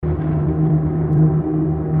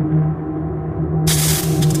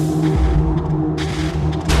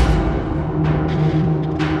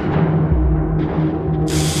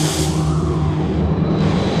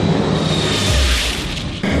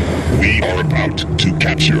about to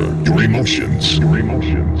capture your emotions. Your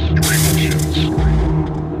emotions. Your emotions. Your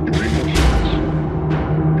emotions.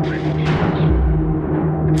 Your emotions.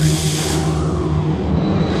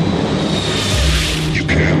 You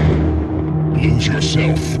can lose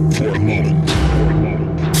yourself for a moment.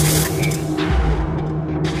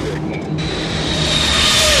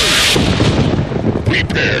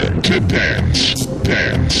 Prepare to dance,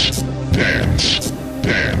 dance, dance,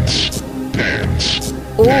 dance, dance.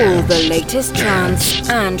 All the latest trance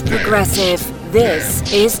and progressive. This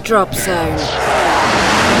is DropZone.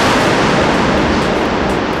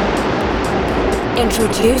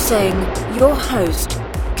 Introducing your host,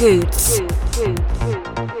 Goots.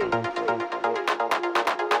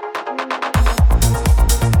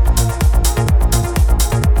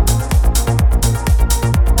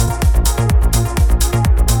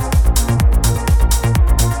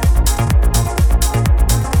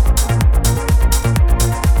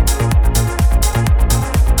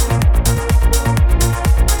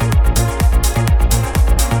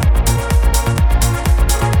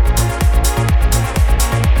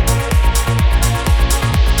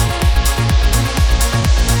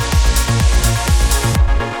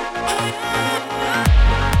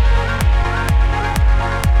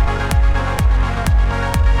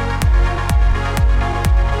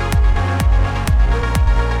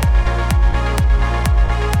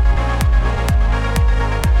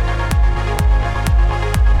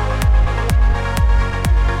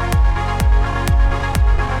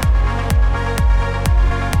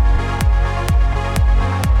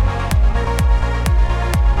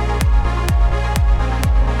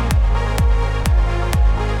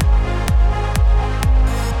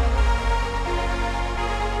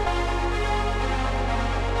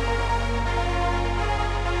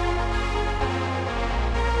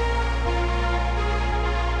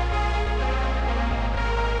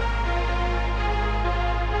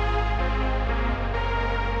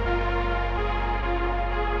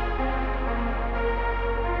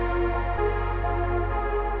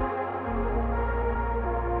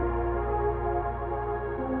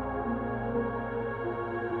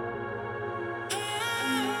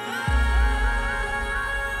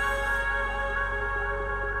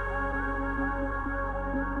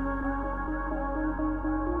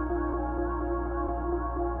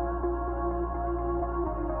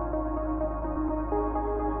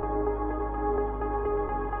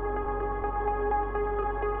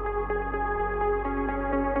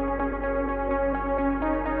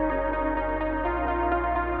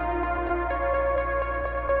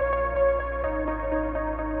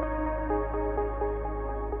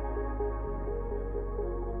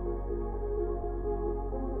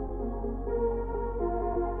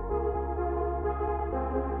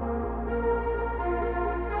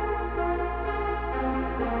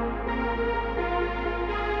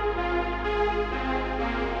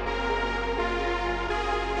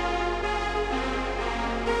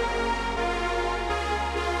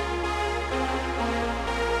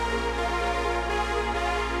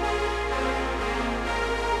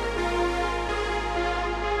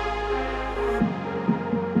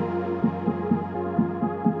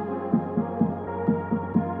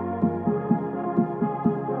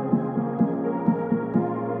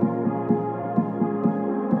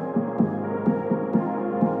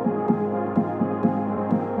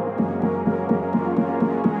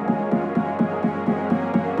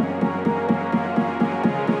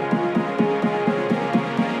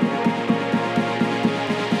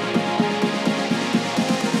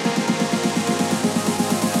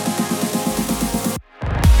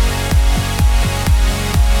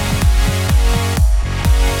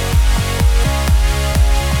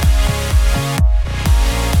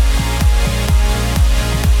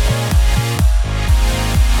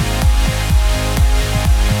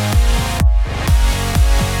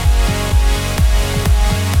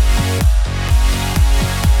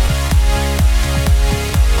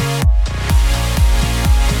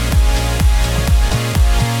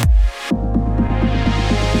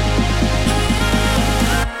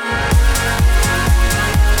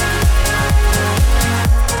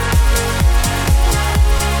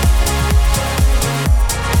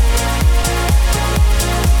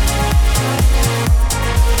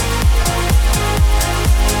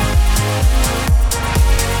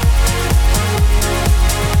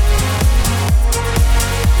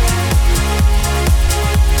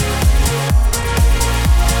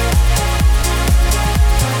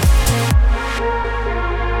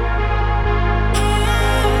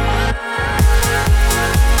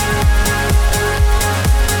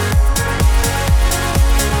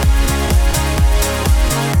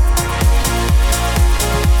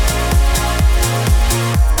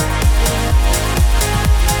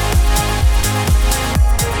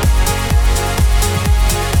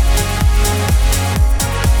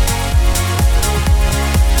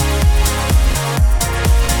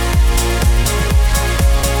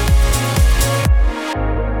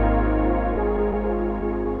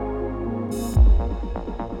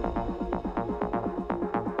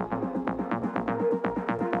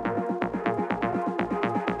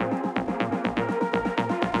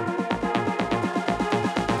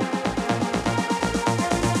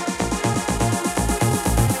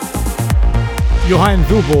 Johan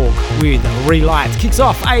Vilborg with Relight kicks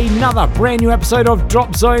off another brand new episode of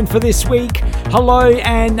Drop Zone for this week. Hello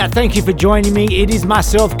and thank you for joining me. It is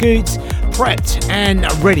myself, Goots, prepped and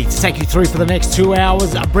ready to take you through for the next 2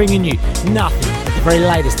 hours, bringing you nothing but the very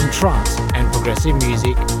latest in trance and progressive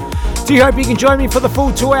music. Do hope you can join me for the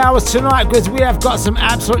full 2 hours tonight, because we have got some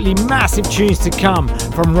absolutely massive tunes to come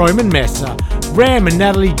from Roman Messer, Ram and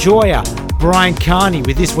Natalie Joya, Brian Carney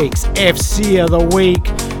with this week's FC of the Week,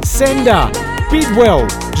 Sender, Bidwell,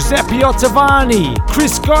 Giuseppe Ottavani,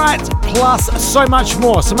 Chris Guyot, plus so much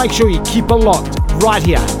more. So make sure you keep it locked right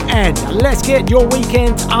here. And let's get your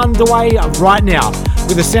weekend underway right now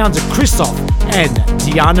with the sounds of Christoph and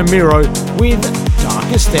Diana Miro with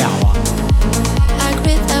Darkest Hour. I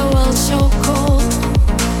quit the world so cold,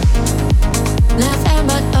 nothing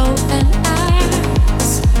but open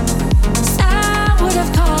eyes. I would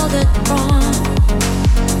have called it wrong.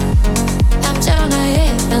 I'm down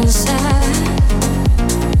naive inside,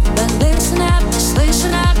 but listen up, just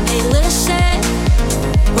listen up, hey listen.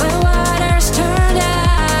 When waters turn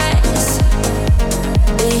ice,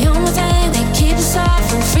 the only thing that keeps us all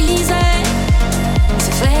from freezing is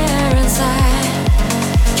a flare inside.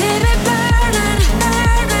 Keep it burning,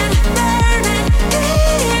 burning, burning,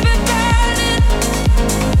 keep it burning.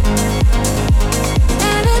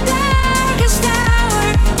 And the darkest hour,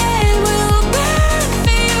 it will burn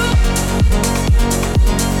for you.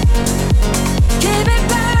 Keep it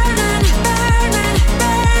burning, burning,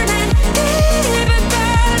 burning, keep it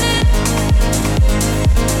burning.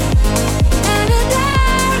 And the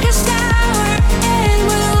darkest hour, it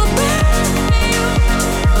will burn for you.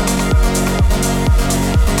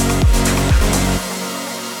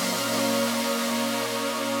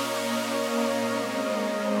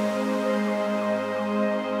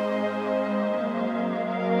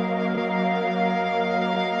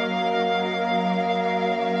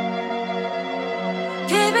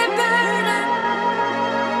 Keep it burning.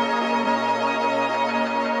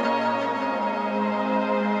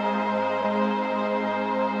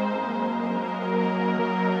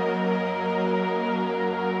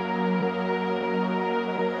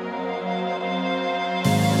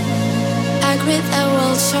 I greet the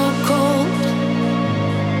world so cold,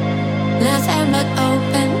 nothing but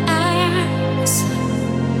open eyes.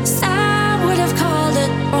 I would have called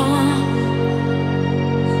it wrong.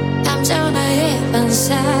 I'm down naive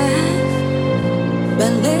inside,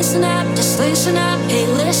 but listen up, just listen up, hey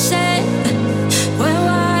listen. When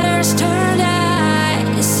waters turn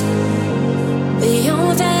ice, the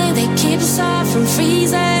only thing that keeps us all from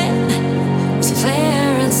freezing is a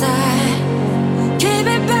flare inside. Keep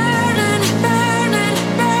it burning, burning,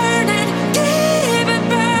 burning, keep it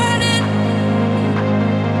burning.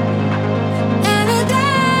 And the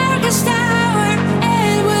darkest hour,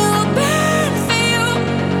 it will burn for you.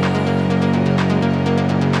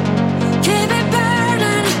 Keep it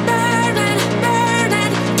burning, burning,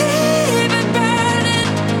 burning, keep it burning.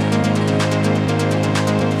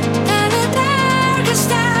 And the darkest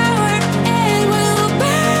hour, it will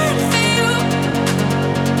burn.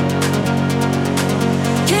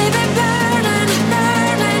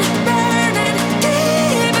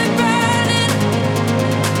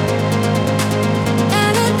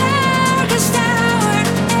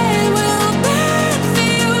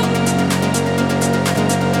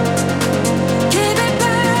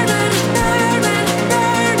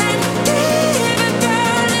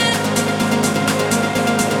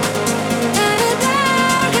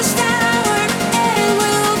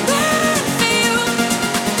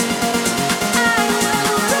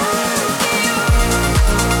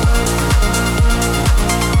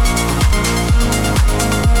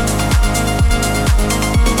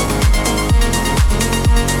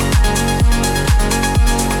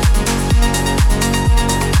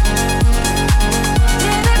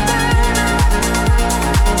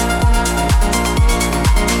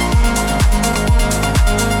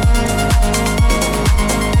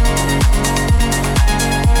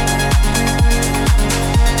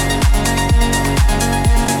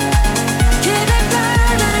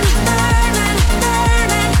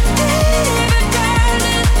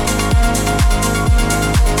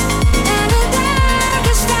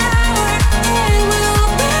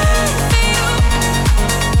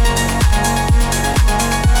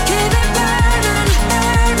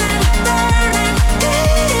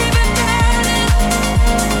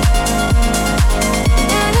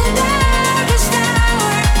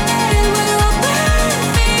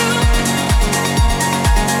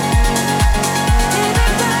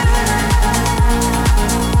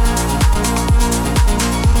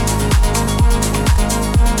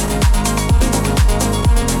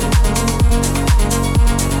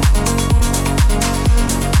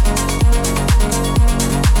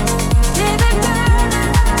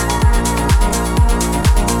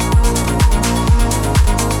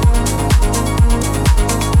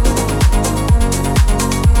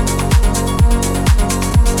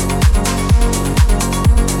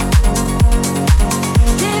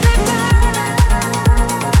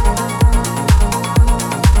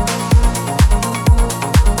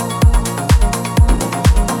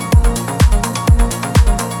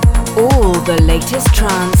 the latest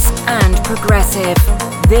trance and progressive.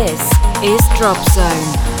 This is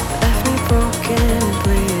DropZone. Left me broken and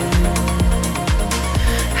bleeding.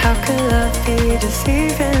 How could love be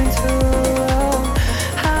deceiving too?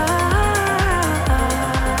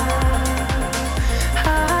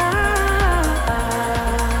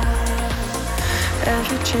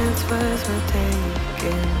 Every chance was well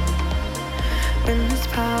taken. When this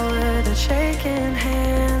power that shaking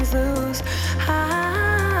hands lose.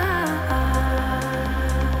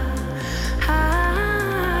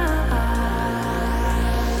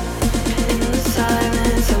 In the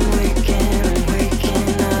silence I'm waking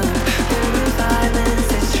up. In the violence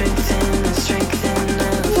they strengthen up.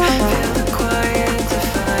 Feel the quiet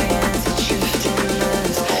defiance that's shifting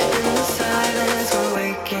us. In the silence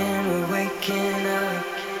we're waking up.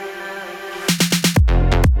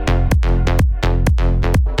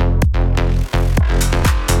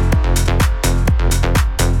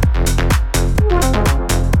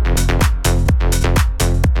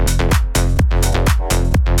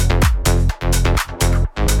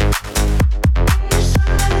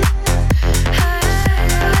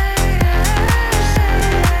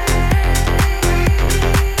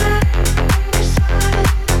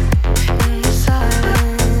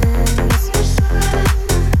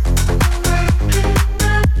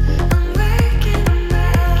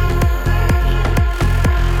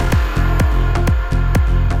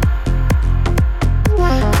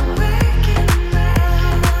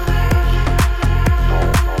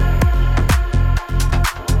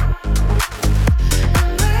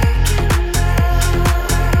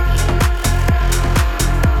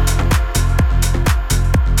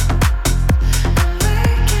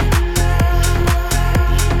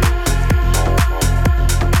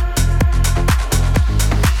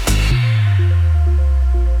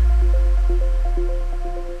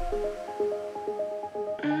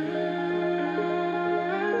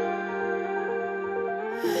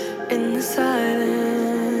 In the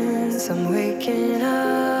silence, I'm waking up.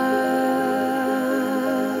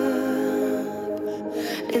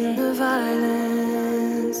 In the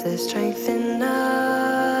violence, there's strength enough.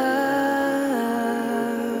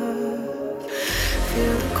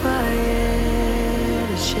 Feel the quiet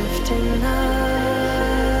is shifting us.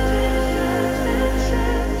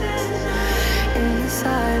 In the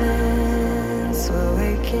silence, we're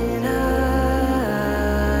waking up.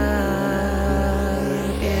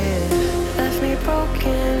 Broken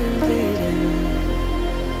and bleeding.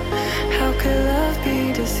 How could love be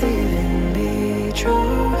deceiving, be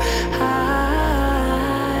true?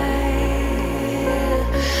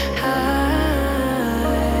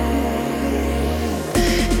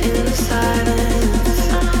 In the silence,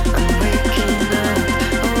 I'm waking up.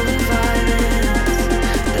 All the violence,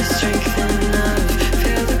 the strength enough.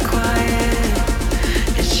 Feel the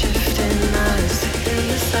quiet, it's shifting us. In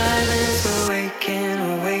the silence, we're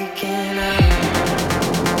waking up.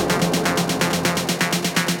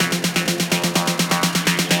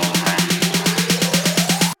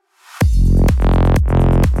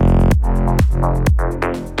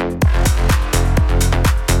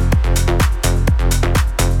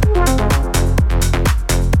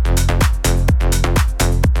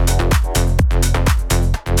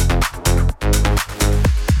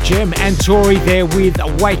 Jem and Tori there with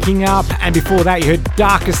Waking Up, and before that you heard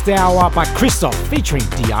Darkest Hour by Christoph featuring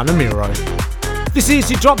Diana Miro. This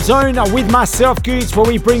is your Drop Zone with myself, Goots, where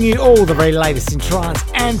we bring you all the very latest in trance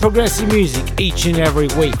and progressive music each and every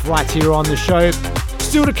week right here on the show.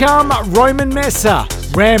 Still to come, Roman Messer,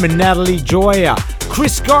 Ram and Natalie Joya,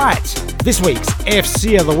 Chris Geit, this week's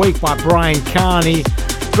FC of the Week by Brian Carney.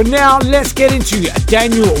 But now let's get into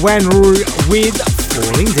Daniel Wanru with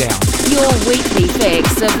Falling Down. Your weekly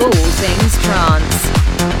fix of all things trance.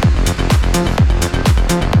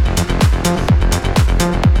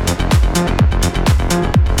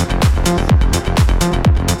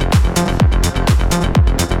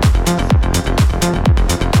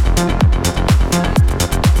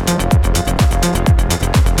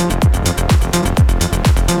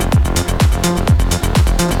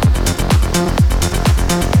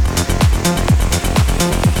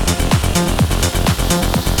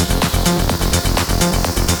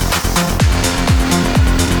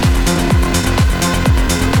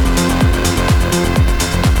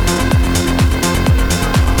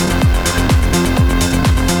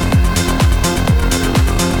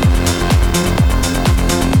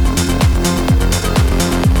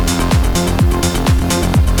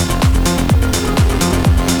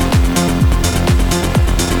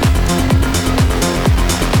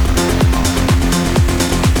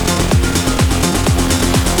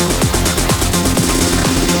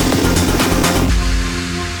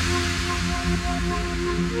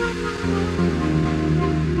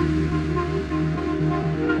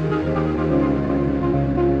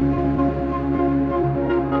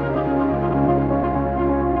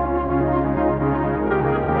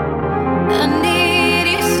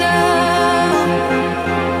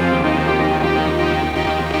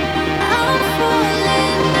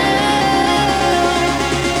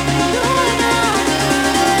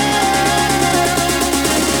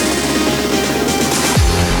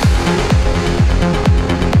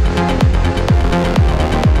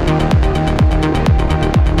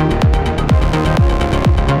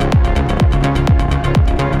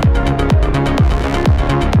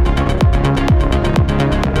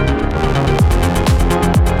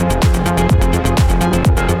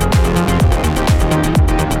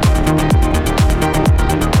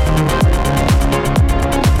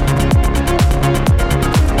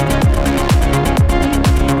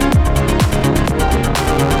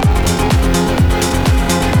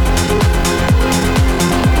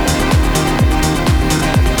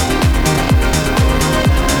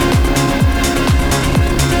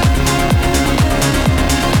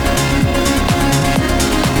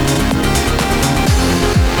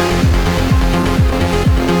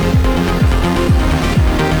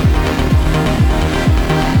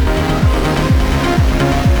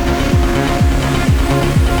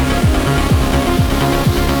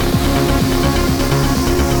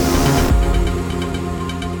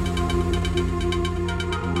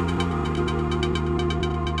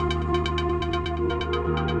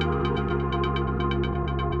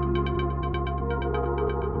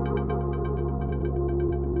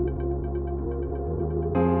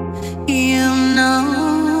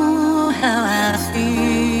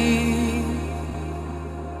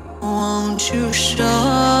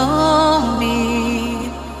 show me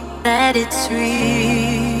that it's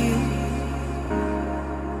real.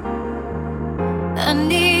 I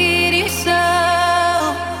need you so.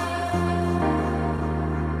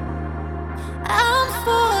 I'm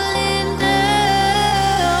falling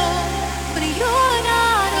down, but you're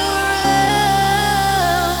not around.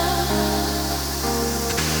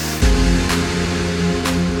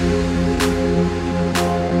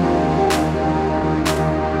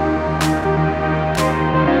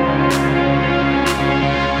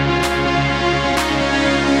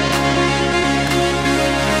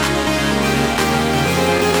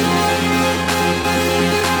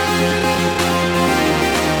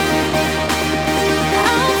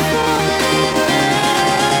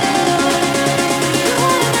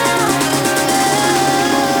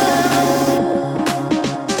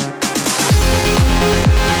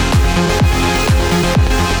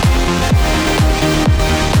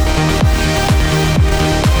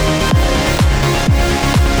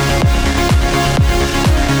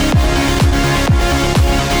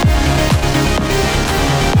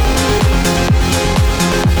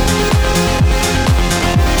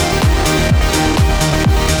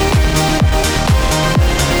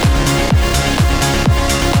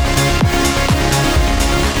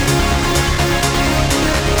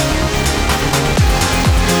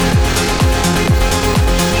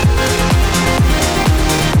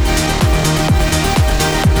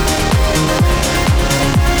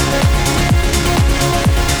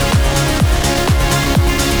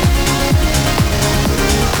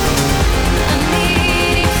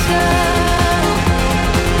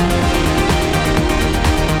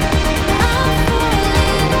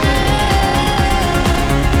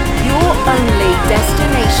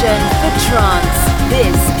 For trance,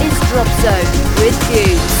 this is DropZone with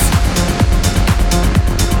Goots.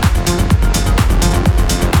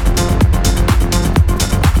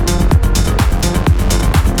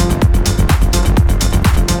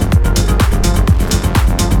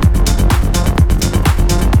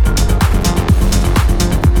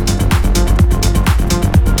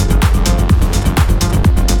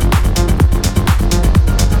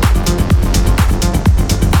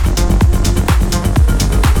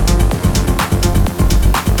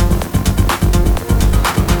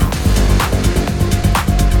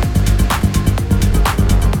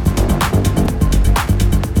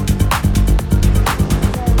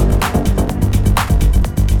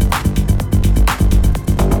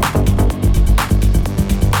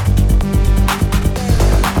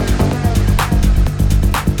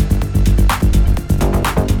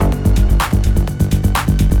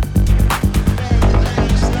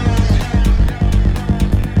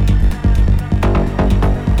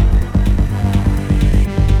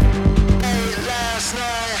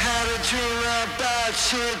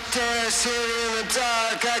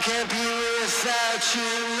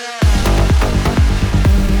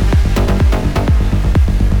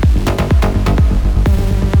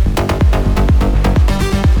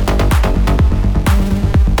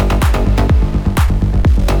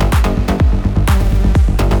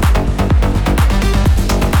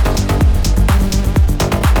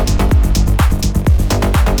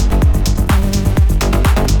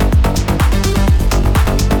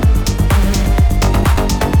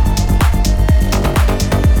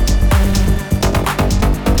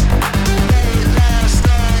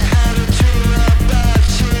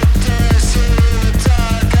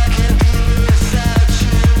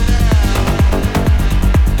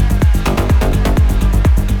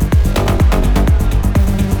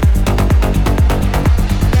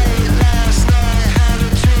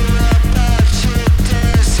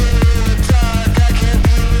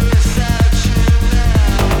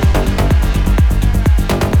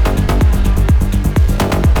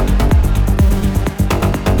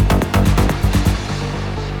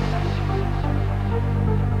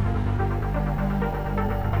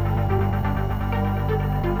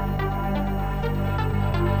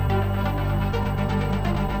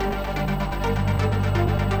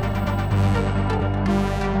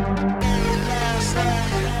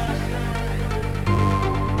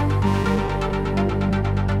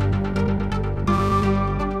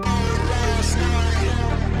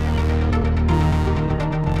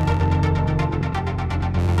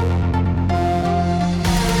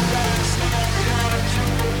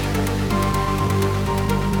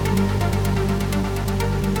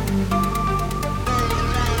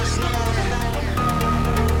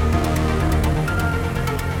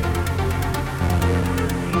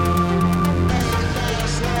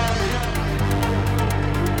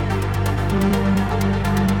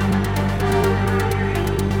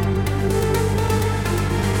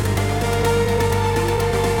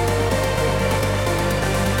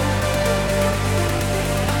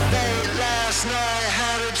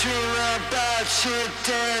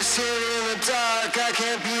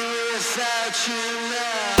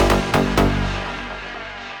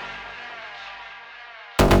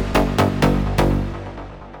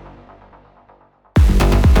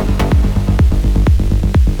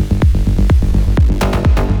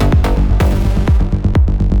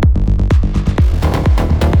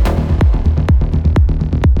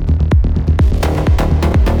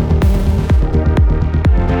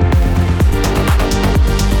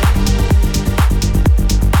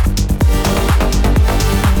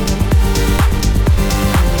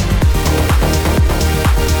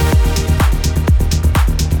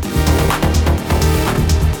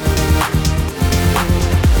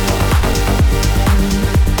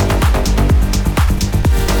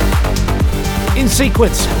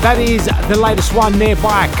 Sequence, that is the latest one there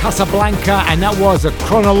by Casablanca, and that was a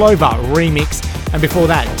Chronolova remix. And before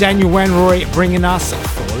that, Daniel Wanroy bringing us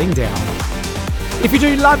Falling Down. If you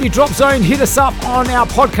do love your Drop Zone, hit us up on our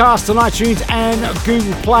podcast on iTunes and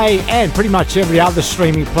Google Play and pretty much every other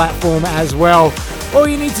streaming platform as well. All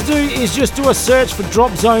you need to do is just do a search for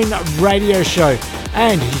Drop Zone Radio Show,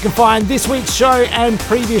 and you can find this week's show and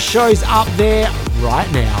previous shows up there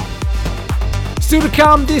right now. Still to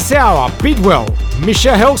come this hour, Bidwell, Misha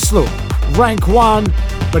Helslow, Rank 1.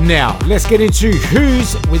 But now, let's get into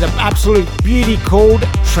Who's with an absolute beauty called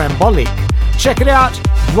Trambolic. Check it out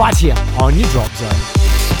right here on your Drop Zone.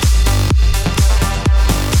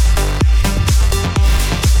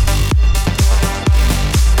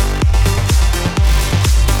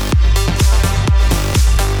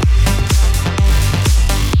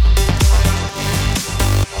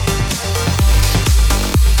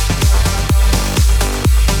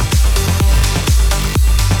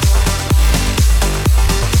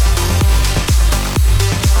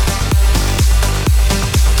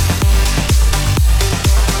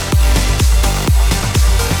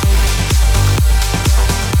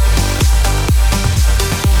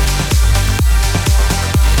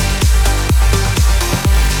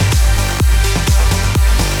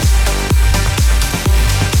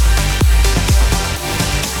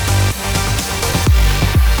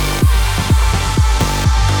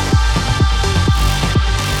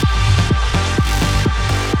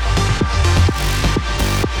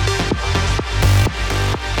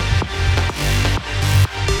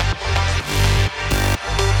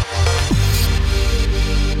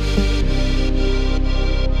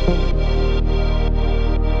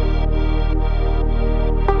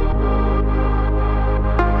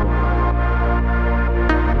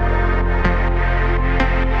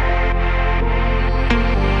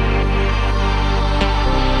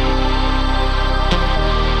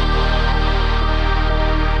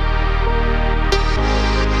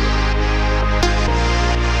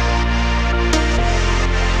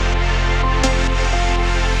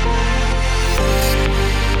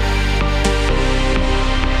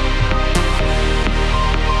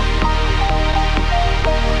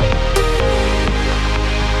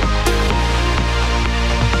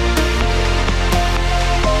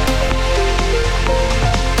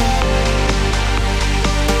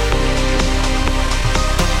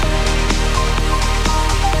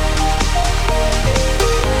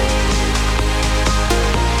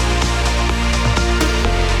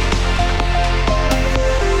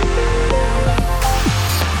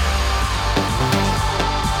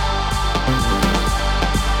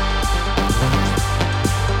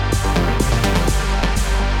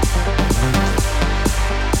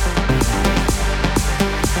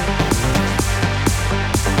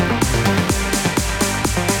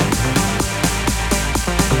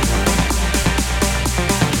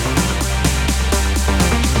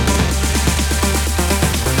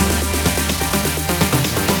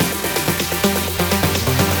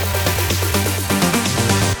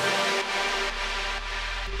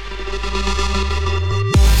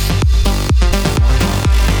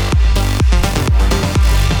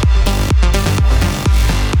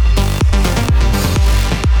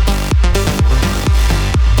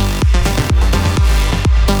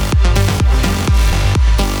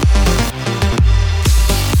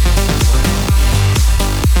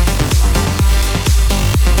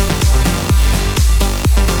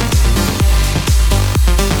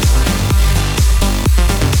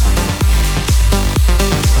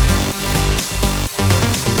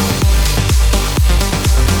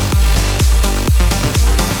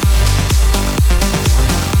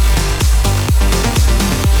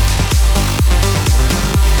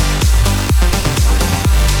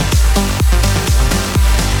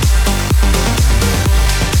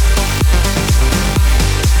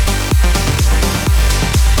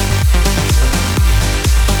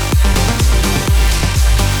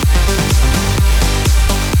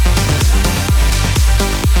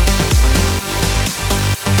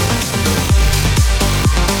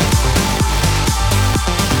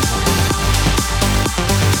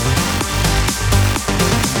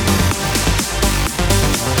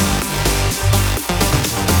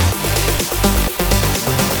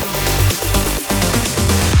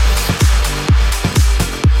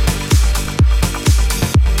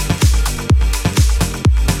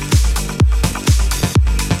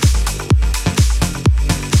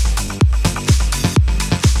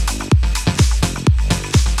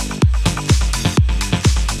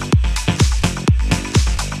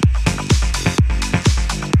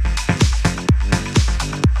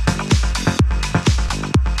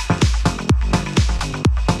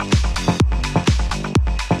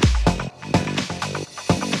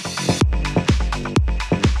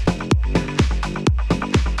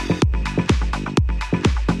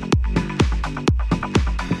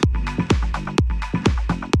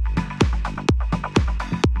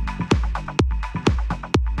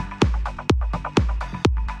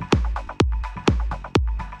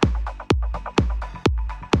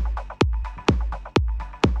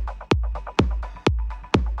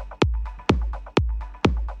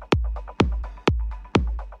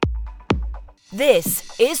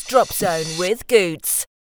 This is DropZone with Goots.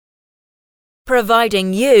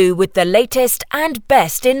 Providing you with the latest and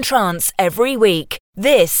best in trance every week.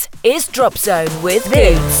 This is DropZone with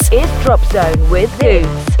Goots. Is DropZone with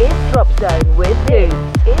Goots. Is DropZone with Goots.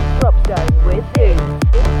 Is DropZone with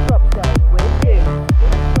Goots. Is DropZone with Goots.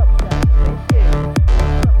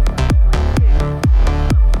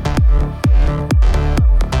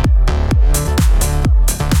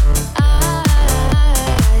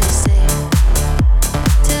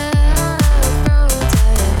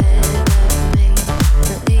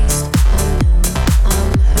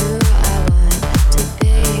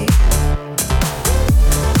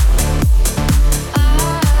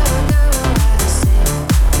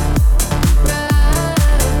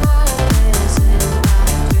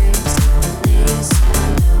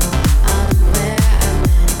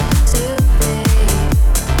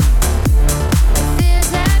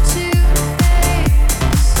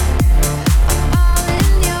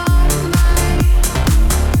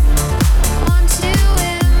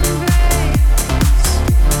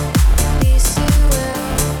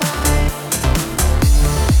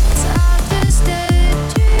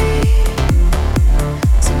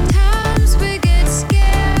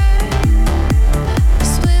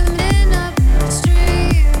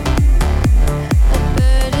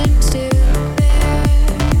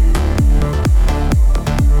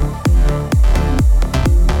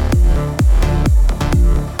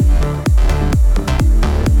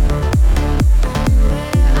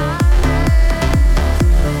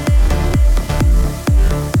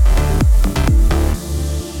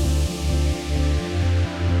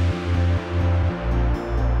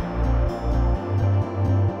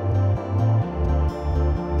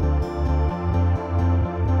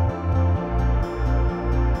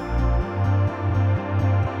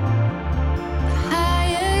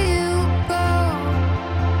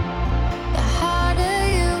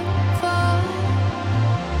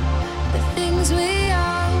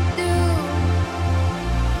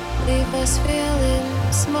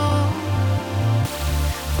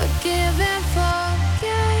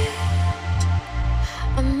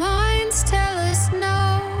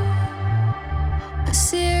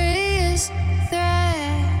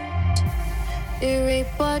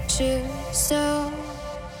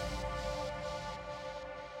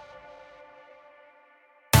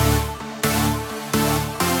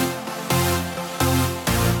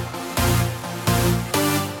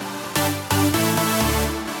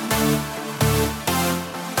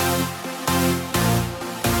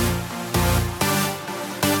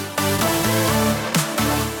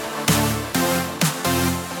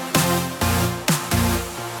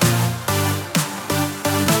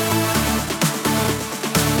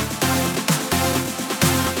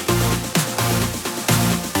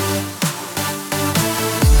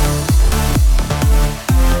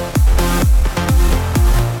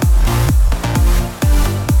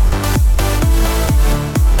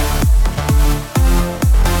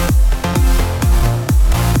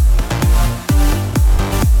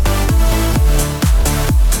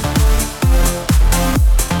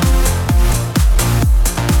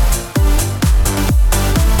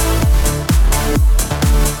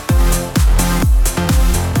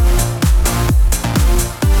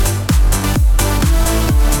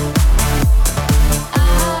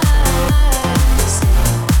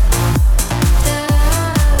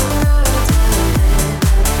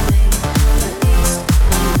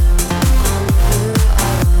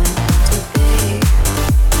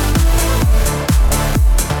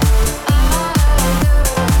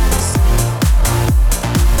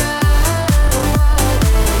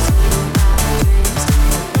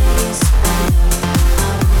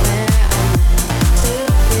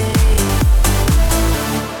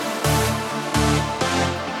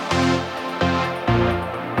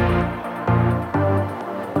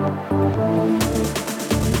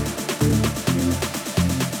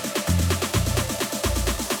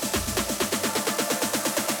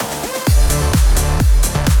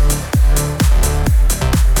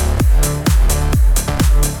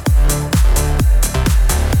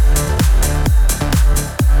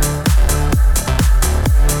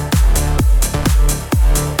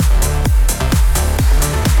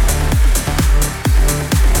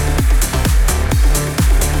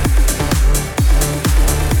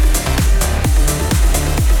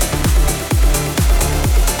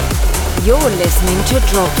 You're listening to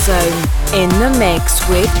DropZone in the mix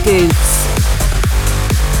with Goots.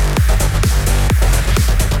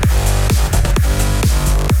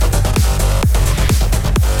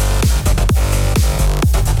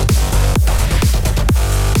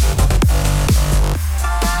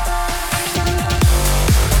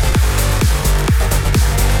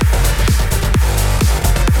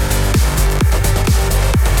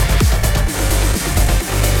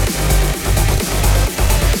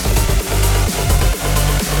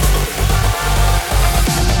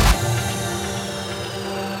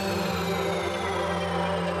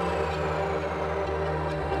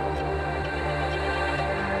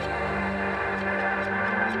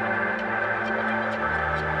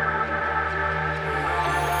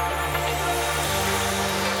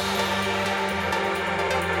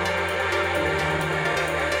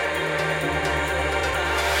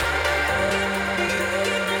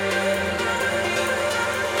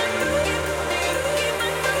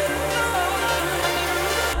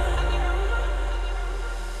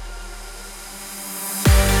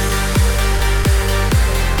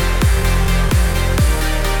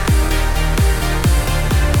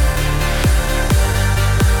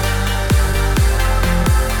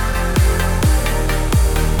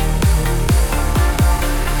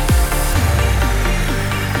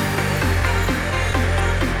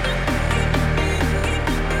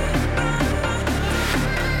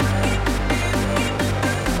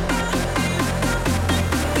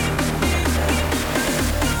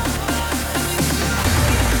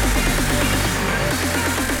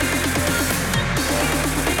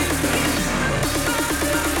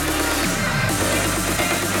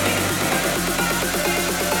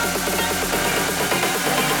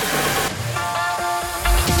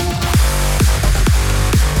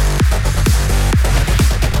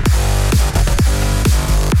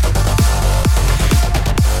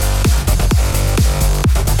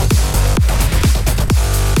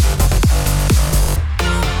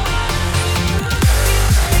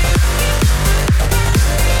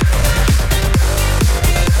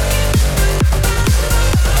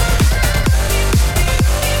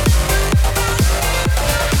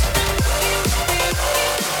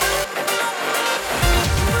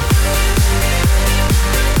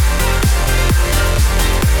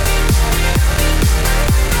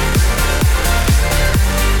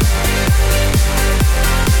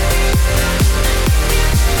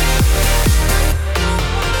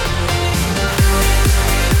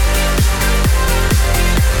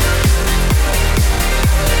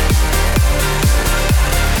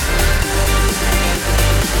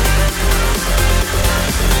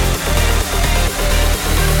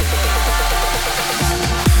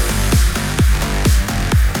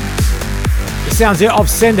 sounds there of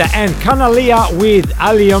Sender and Kanalia with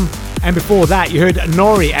Allium. And before that, you heard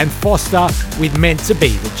Nori and Foster with Meant to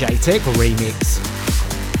Be, the J-Tech remix.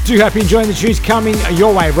 Do hope you're enjoying the tunes coming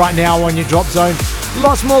your way right now on your Drop Zone.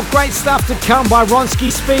 Lots more great stuff to come by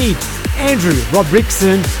Ronski Speed, Andrew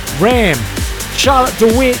Robrickson, Ram, Charlotte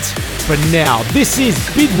DeWitt. But now, this is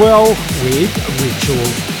Bidwell with Ritual.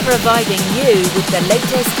 Providing you with the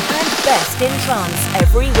latest and best in trance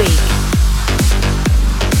every week.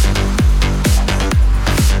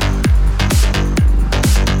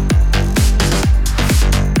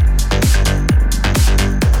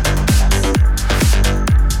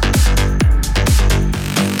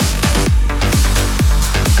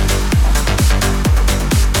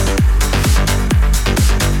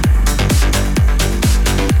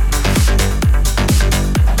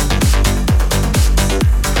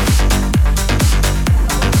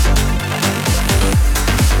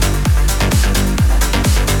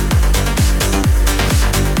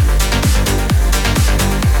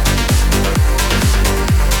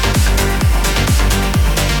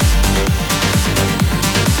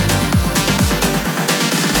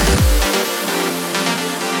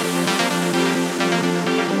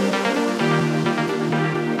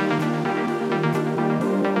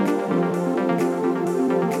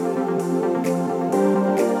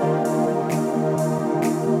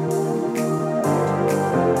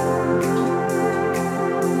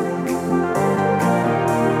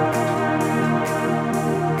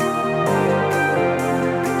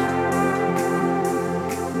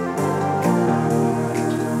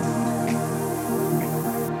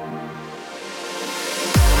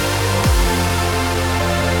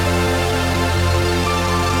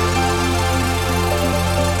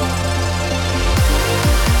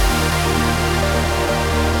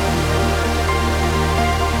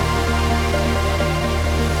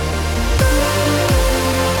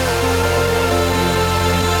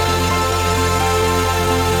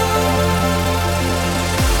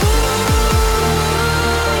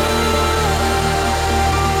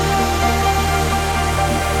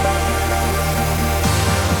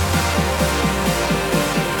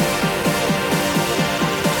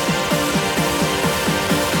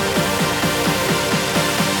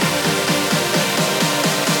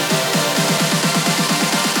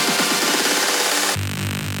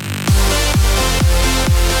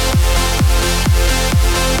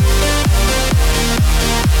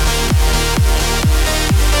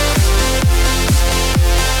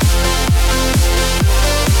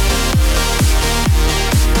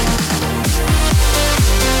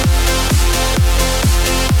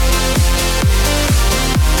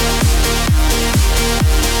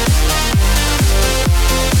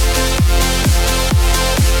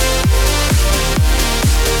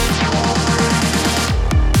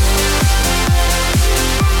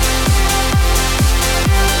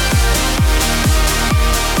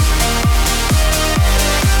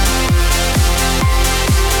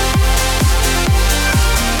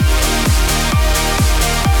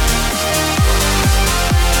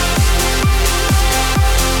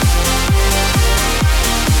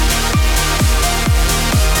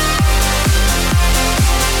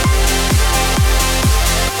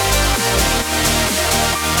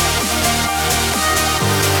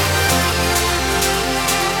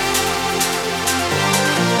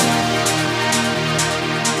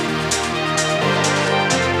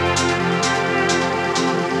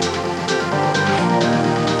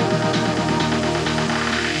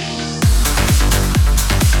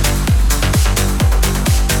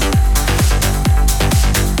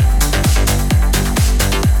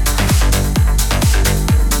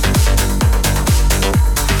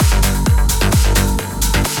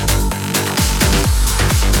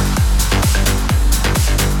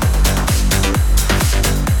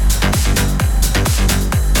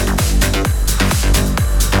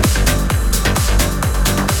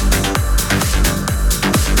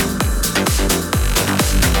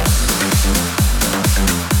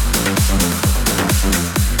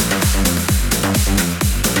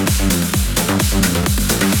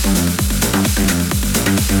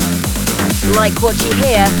 Like what you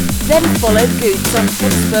hear? Then follow Goots on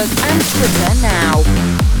Facebook and Twitter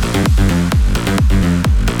now.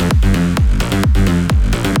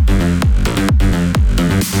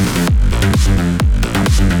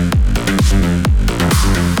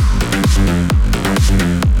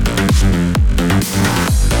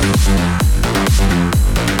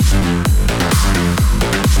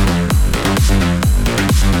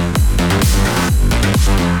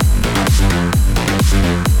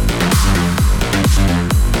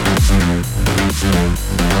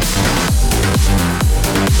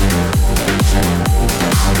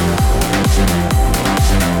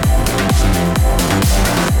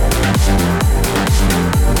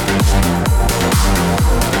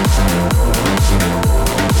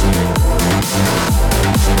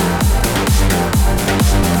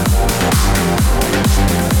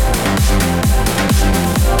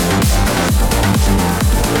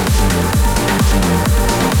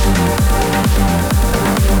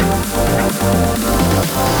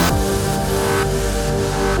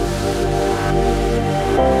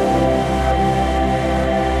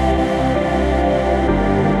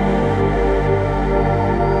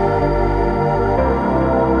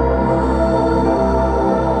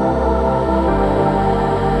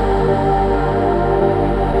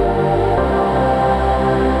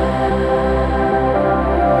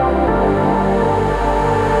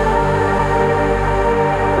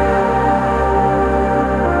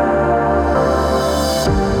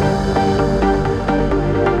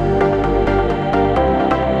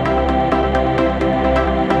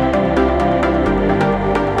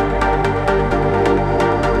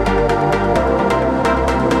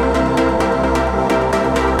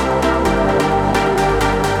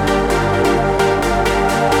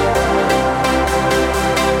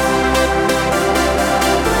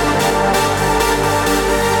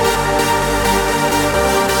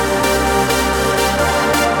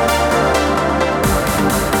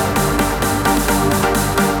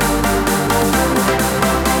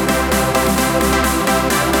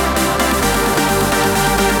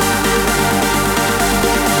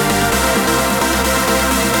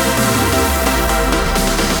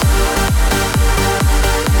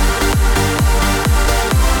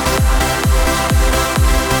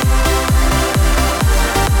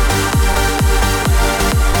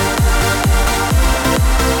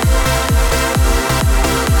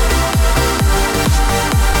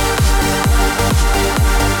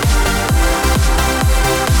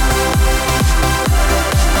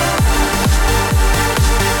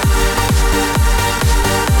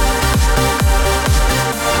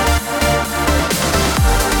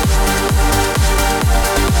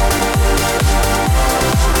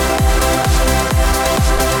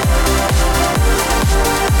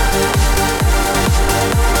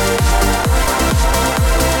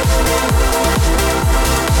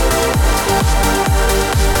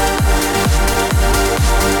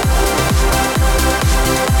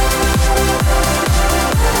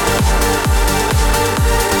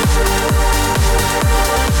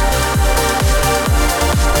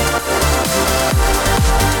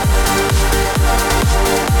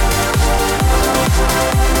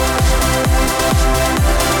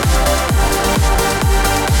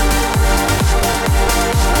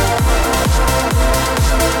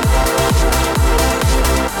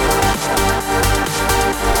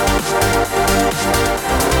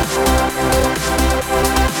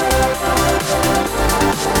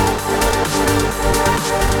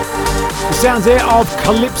 sounds there of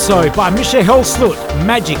Calypso by Michelle Helslut,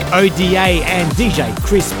 Magic ODA and DJ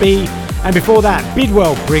Chris B. And before that,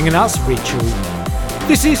 Bidwell bringing us Ritual.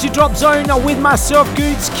 This is your Drop Zone with myself,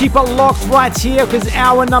 Goots. Keep it locked right here because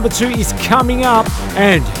hour number 2 is coming up.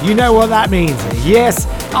 And you know what that means. Yes,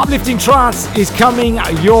 uplifting trance is coming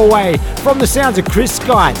your way from the sounds of Chris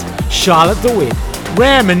Skite, Charlotte DeWitt,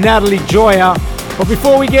 Ram and Natalie Joya. But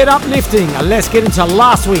before we get uplifting, let's get into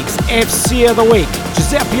last week's FC of the Week.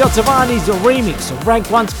 Giuseppe Ottaviani's remix of Rank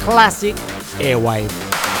 1's classic, Airwave.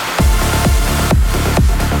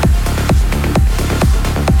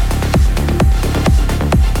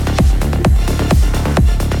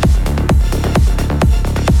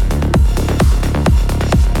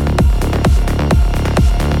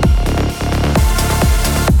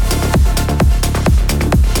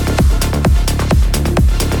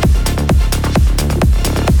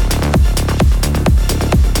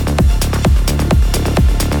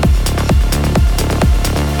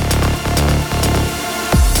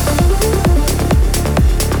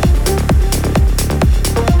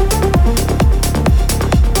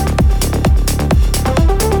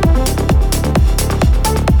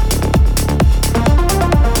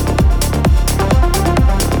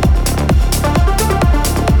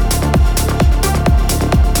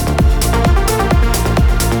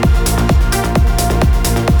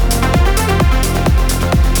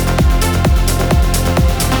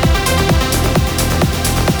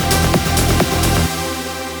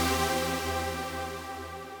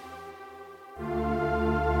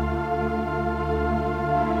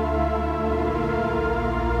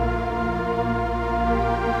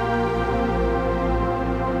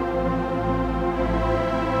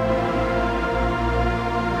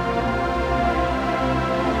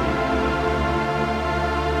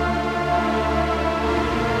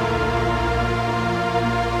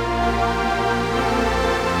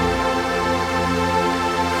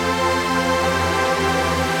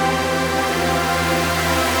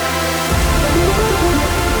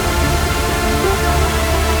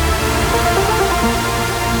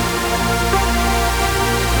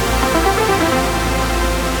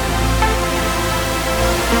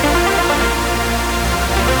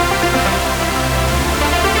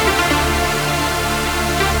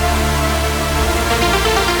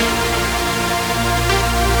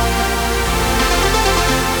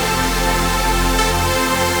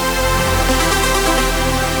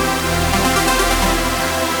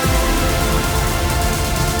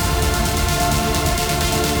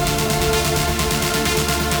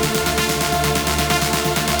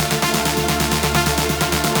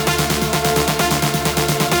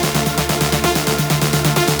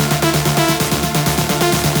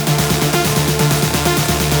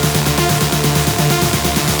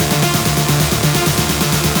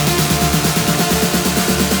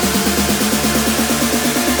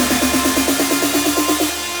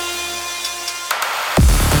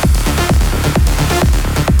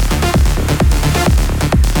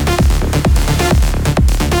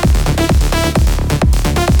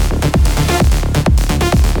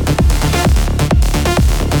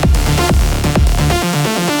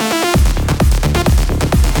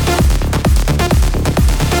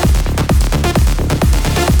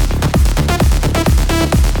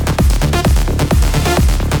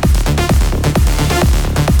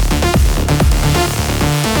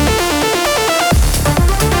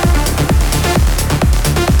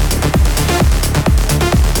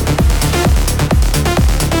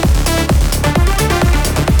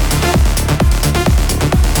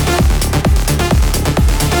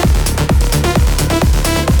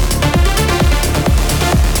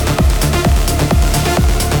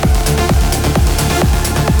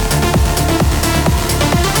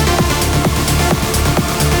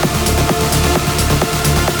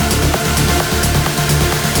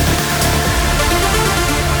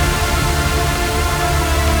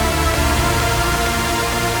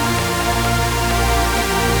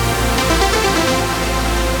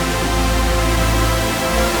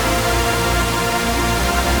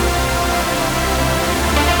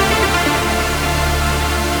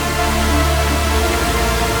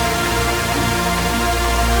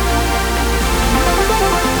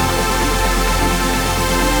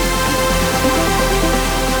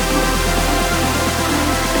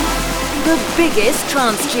 The biggest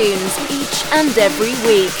trance tunes each and every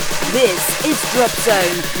week. This is Drop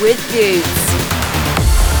Zone with Dudes.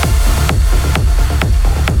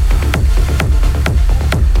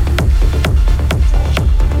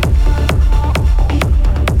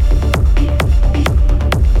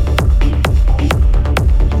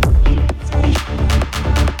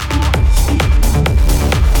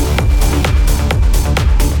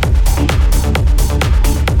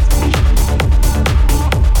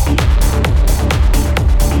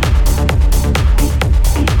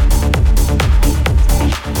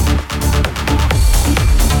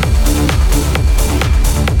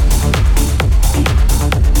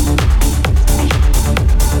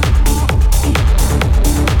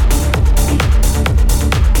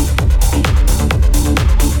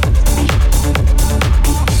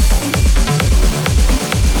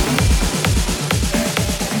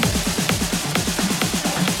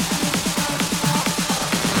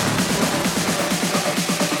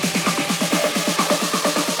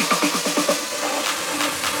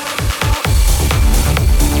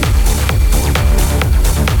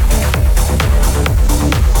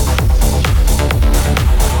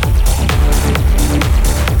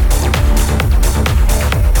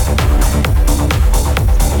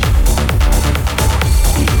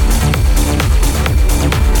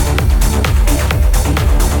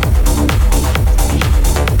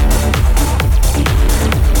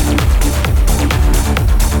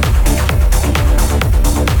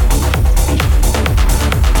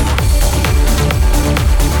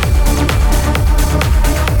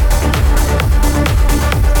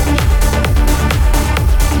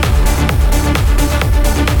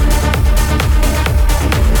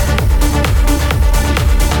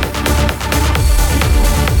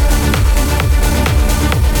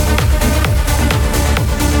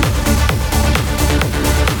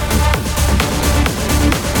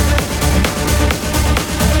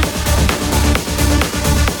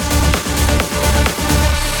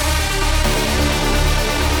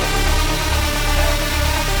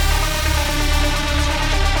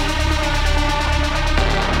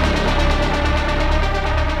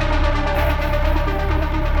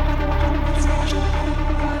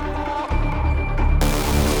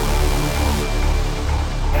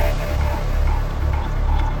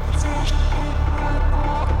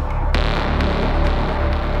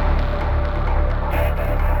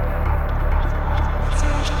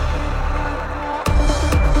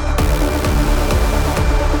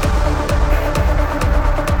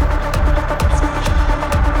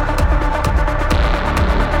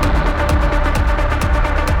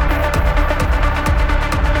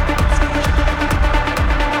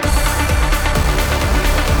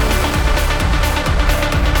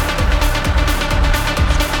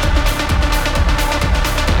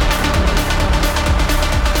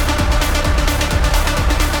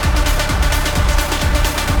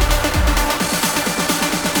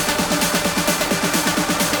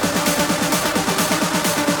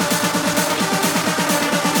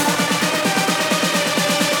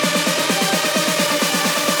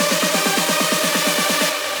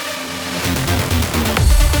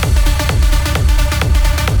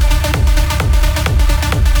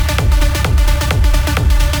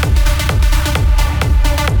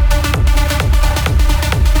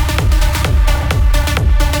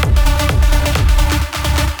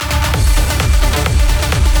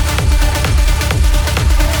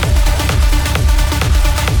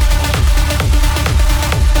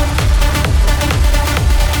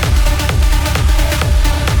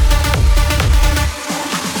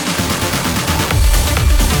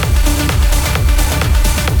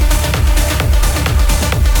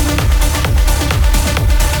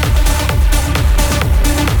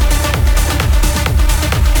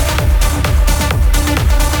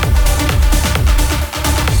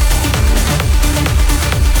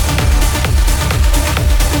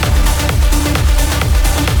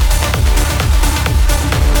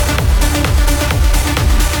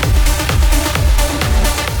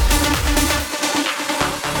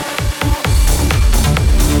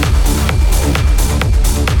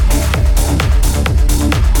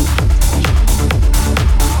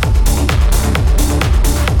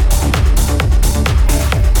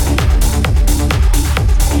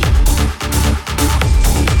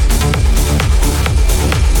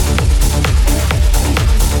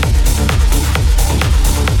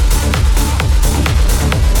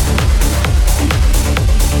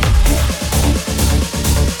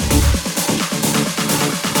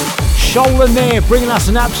 Sholin there, bringing us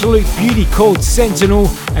an absolute beauty called Sentinel.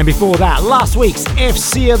 And before that, last week's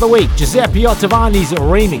FC of the Week, Giuseppe Ottaviani's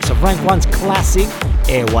remix of Rank 1's classic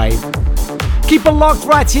Airwave. Keep it locked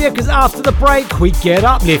right here, because after the break, we get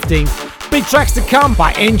uplifting. Big tracks to come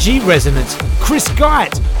by NG Resonance, Chris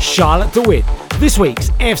Guyett, Charlotte DeWitt. This week's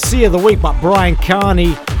FC of the Week by Brian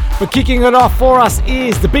Carney. But kicking it off for us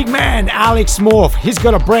is the big man, Alex Morph. He's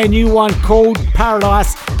got a brand new one called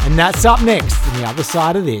Paradise, and that's up next on the other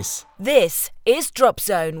side of this. This is Drop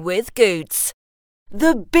Zone with Goots.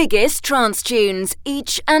 The biggest trance tunes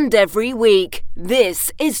each and every week.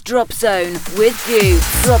 This is Drop Zone with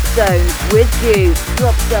Goots. Drop Zone with Goots.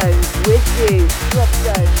 Drop Zone with Goots. Drop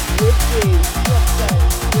Zone with Goots. Drop Zone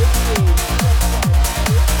with Goots.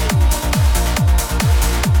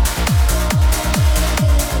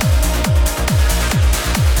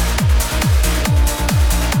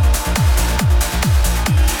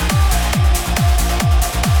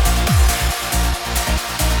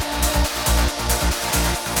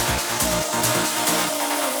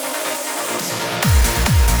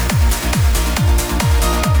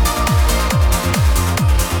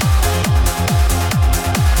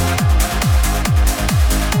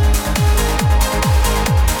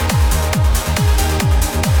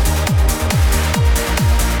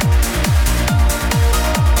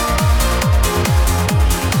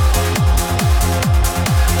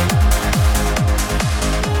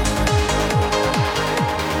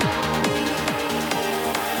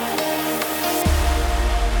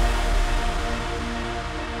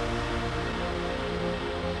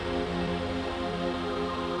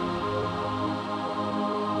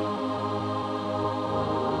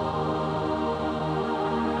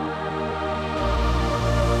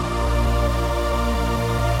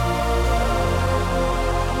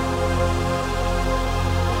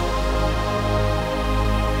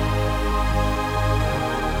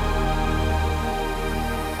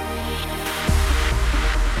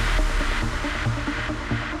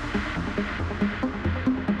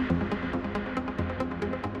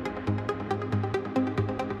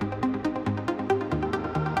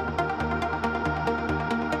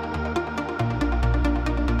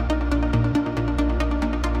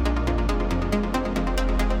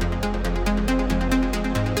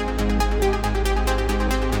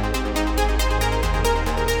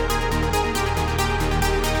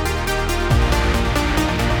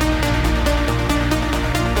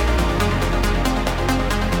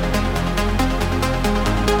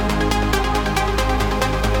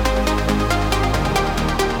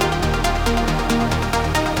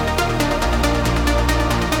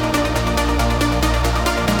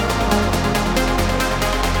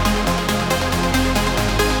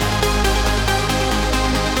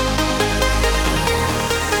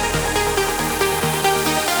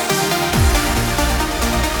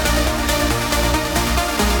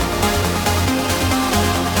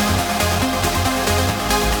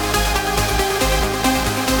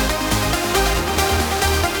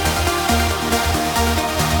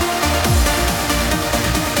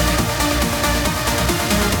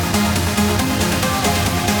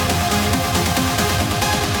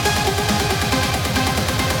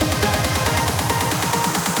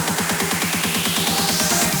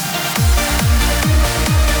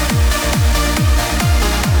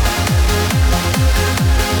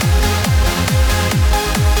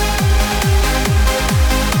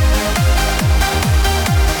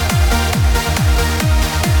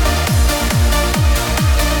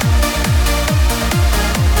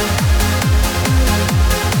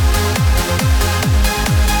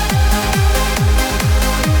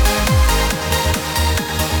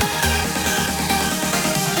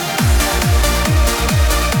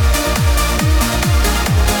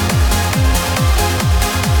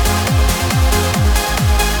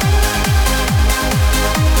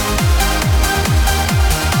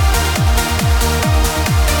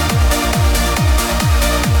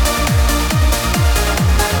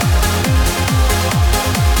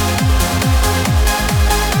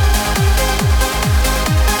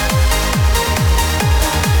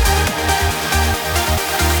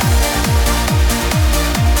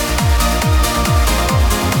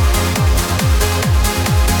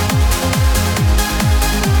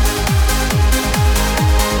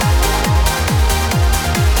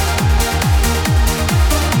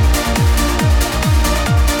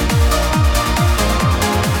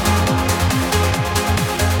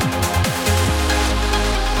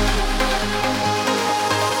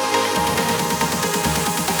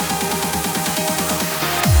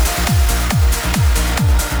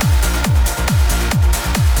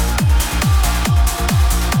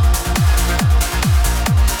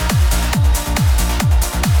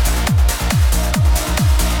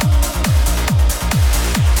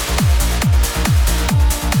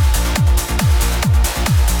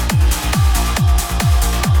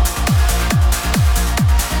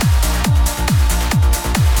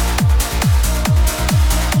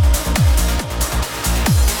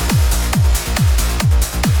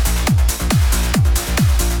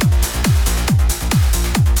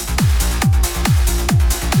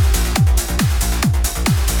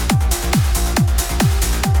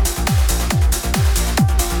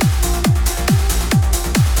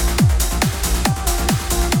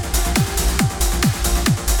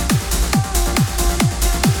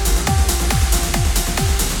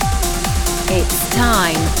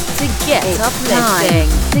 time to get uplifting.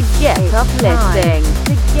 To get uplifting.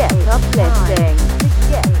 To get uplifting. To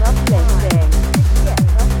get uplifting.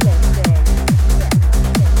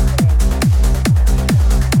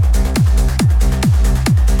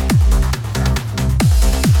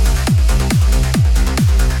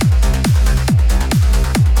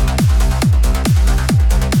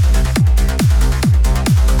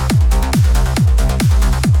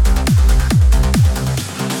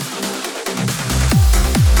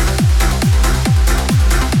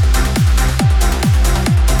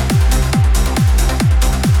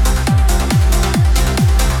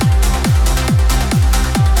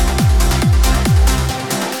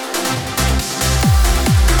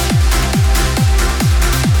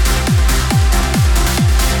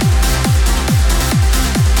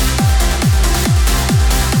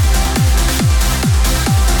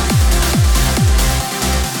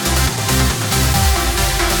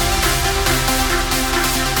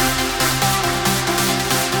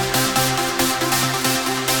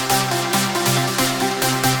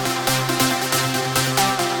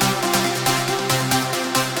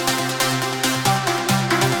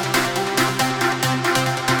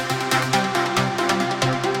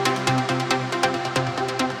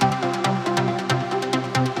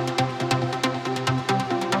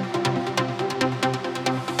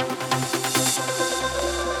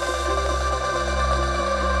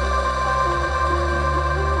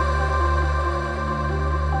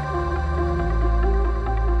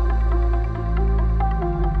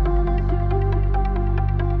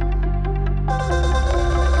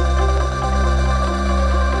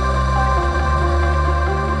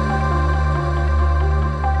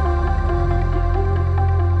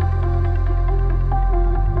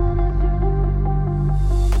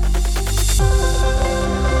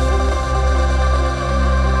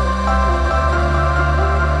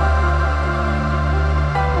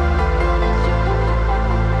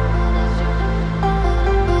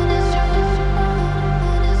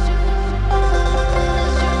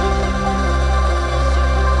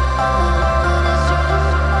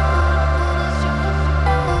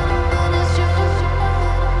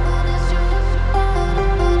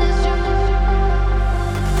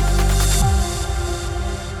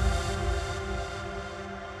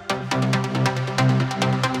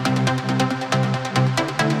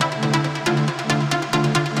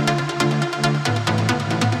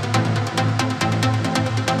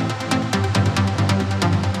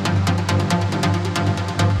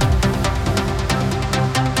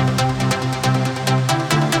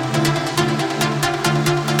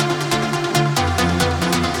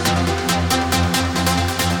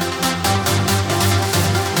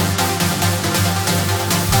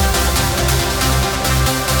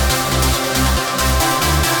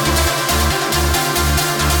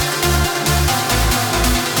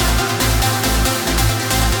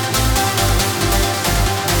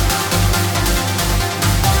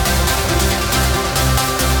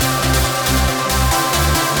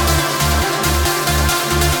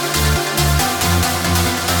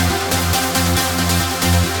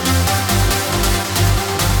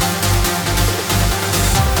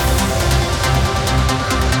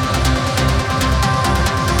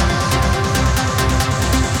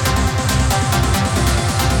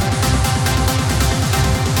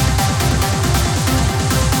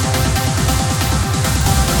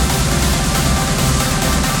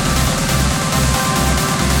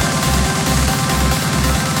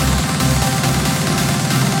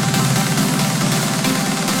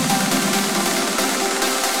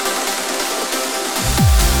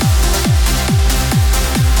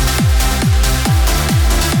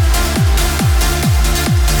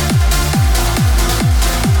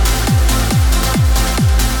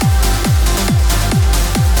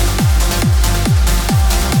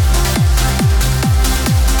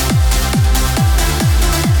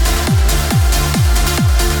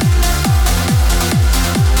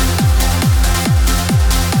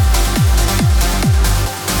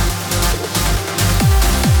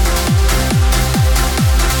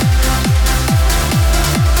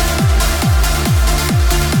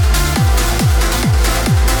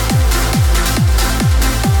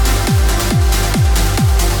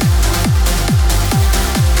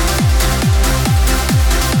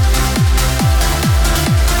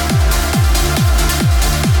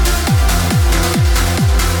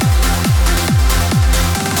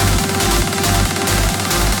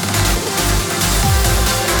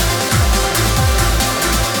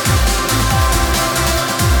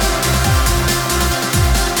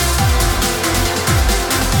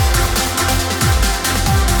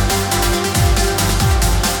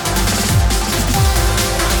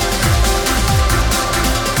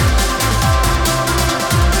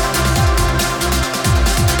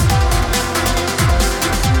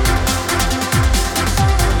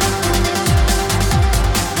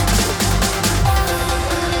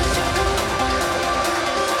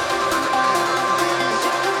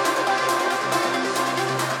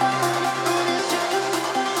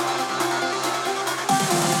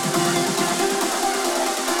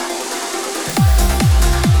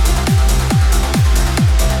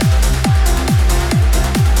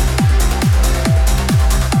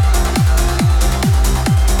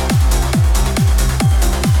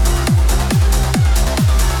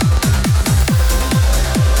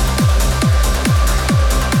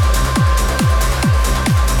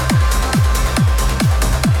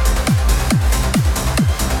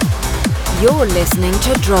 You're listening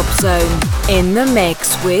to Drop Zone in the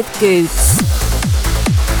mix with Goots.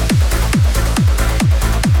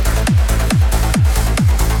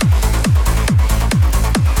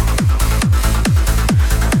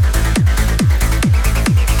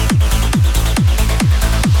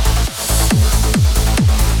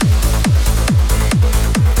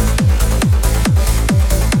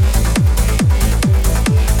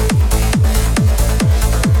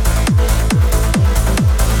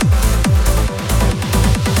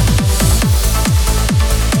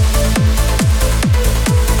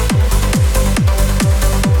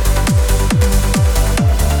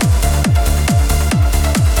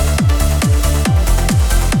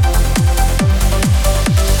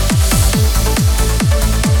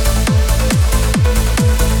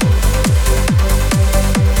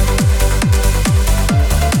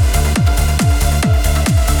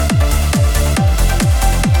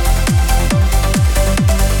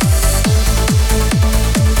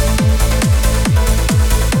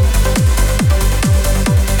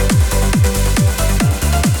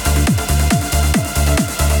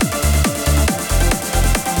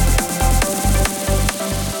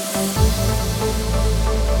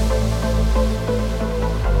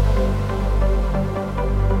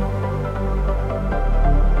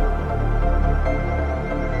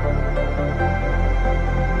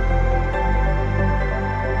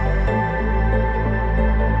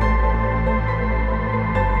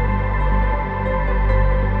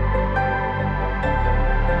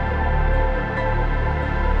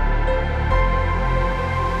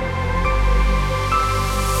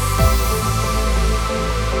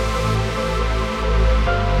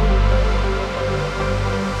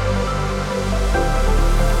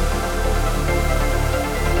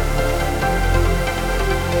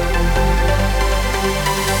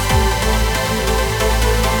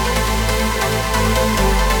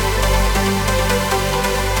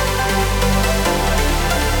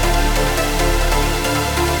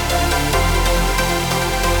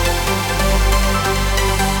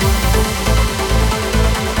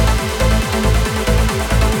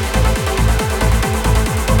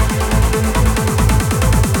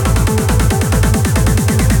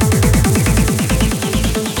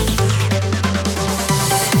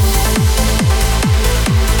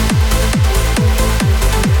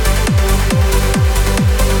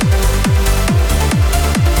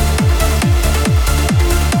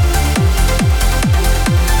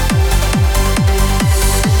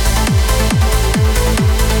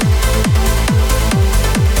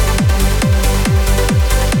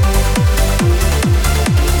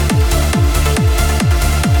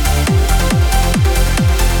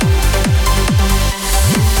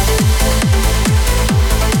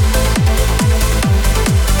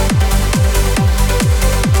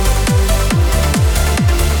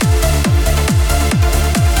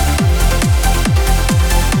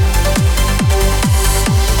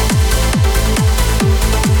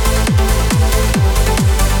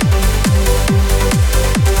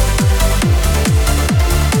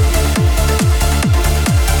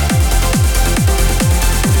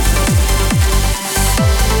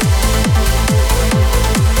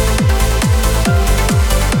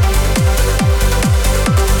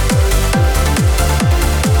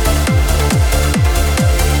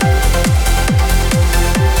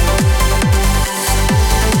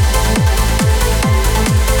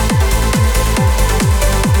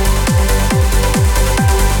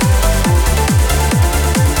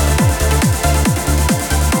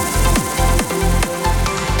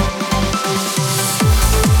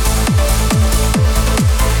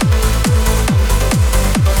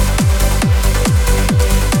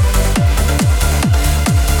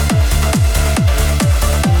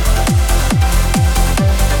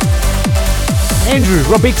 Andrew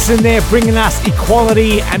Robinson there bringing us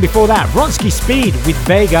Equality, and before that Ronsky Speed with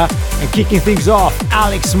Vega, and kicking things off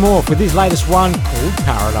Alex Morph with his latest one called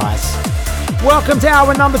Paradise. Welcome to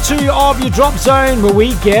hour number 2 of your Drop Zone, where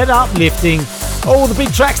we get uplifting. All the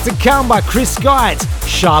big tracks to come by Chris Guides,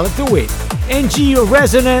 Charlotte DeWitt, NG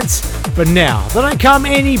Resonance, but now they don't come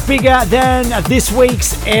any bigger than this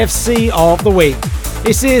week's FC of the Week.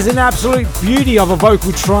 This is an absolute beauty of a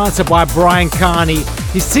vocal trancer by Brian Carney.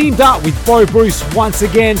 He's teamed up with Bo Bruce once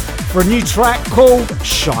again for a new track called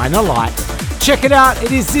Shine a Light. Check it out,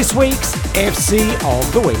 it is this week's FC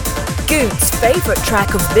of the Week. Goot's favourite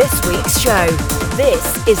track of this week's show.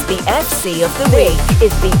 This is the FC of the Week.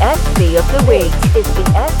 Is the FC of the Week. Is the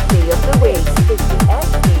FC of the Week. Is the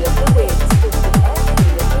FC of the Week.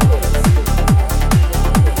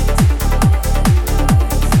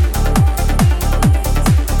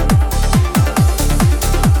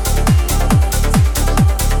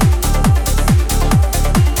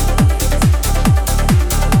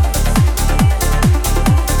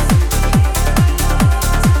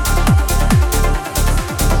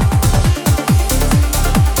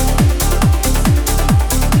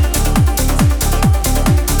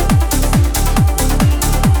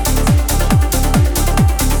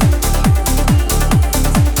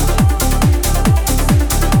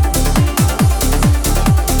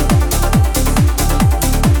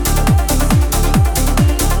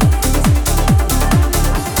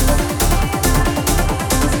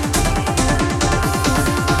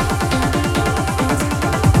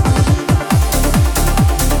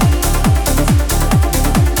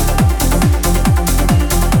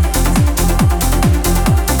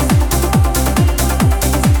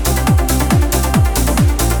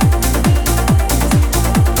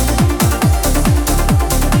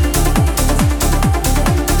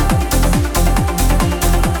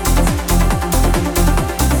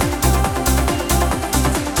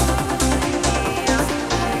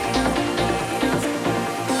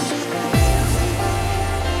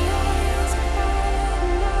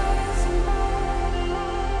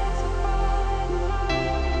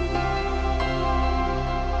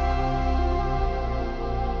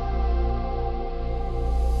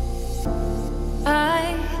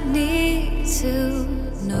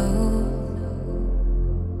 know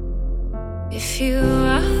if you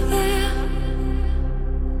are there,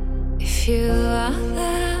 if you are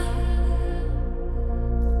there,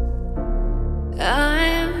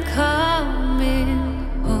 I'm coming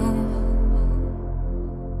home.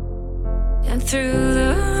 And through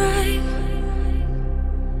the rain,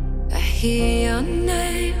 I hear your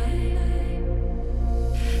name.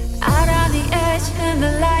 Out on the edge and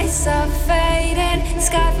the lights are fading.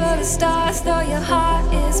 Sky full of stars, though your heart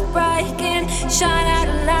is breaking. Shine out a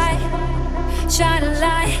light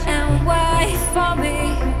and wait for me.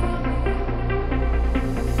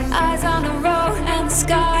 Eyes on the road and the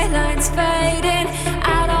skyline's fading.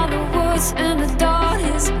 Out on the woods and the dawn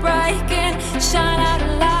is breaking. Shine out a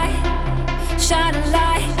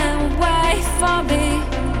light and wait for me.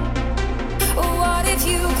 What if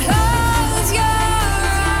you close your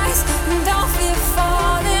eyes and don't feel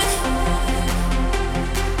falling?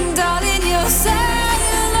 Darling, you'll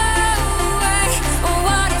sail away.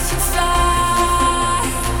 What if you fly?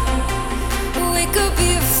 We could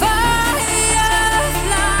be fireflies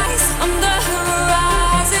on the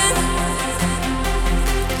horizon.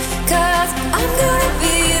 'Cause I'm gonna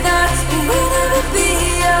be there, we'll never be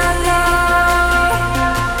alone.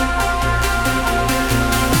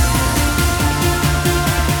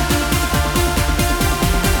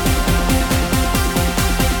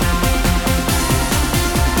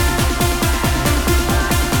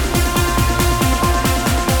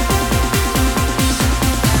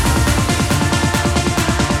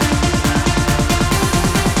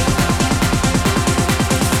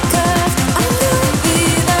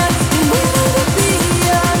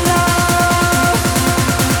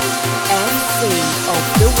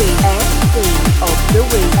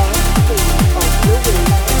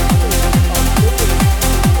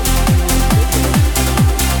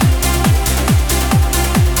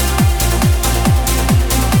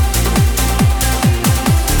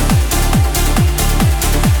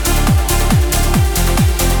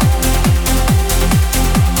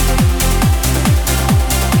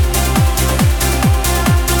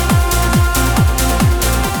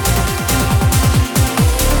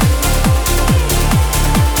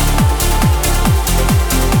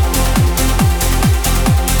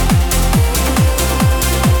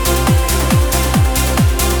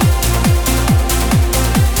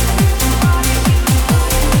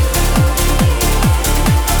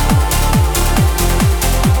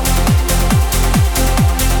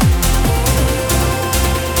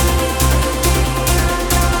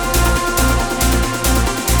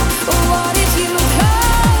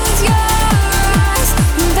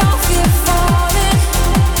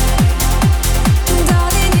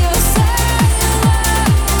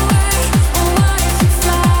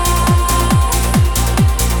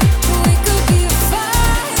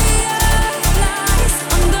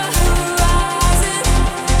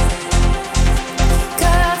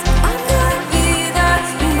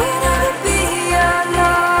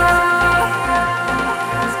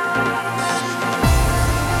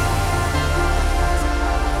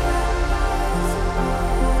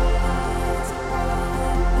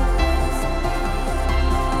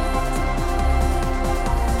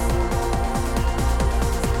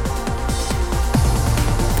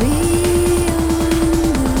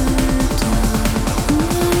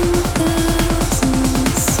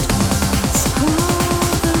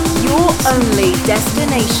 Only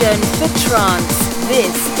destination for trance.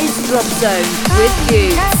 This is DropZone with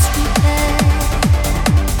Goots.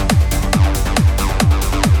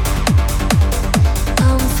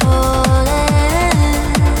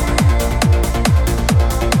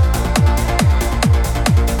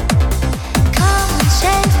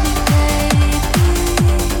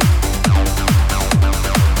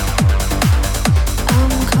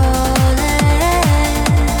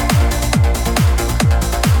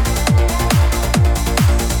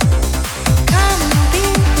 Come be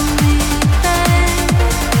with me,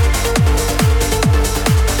 babe.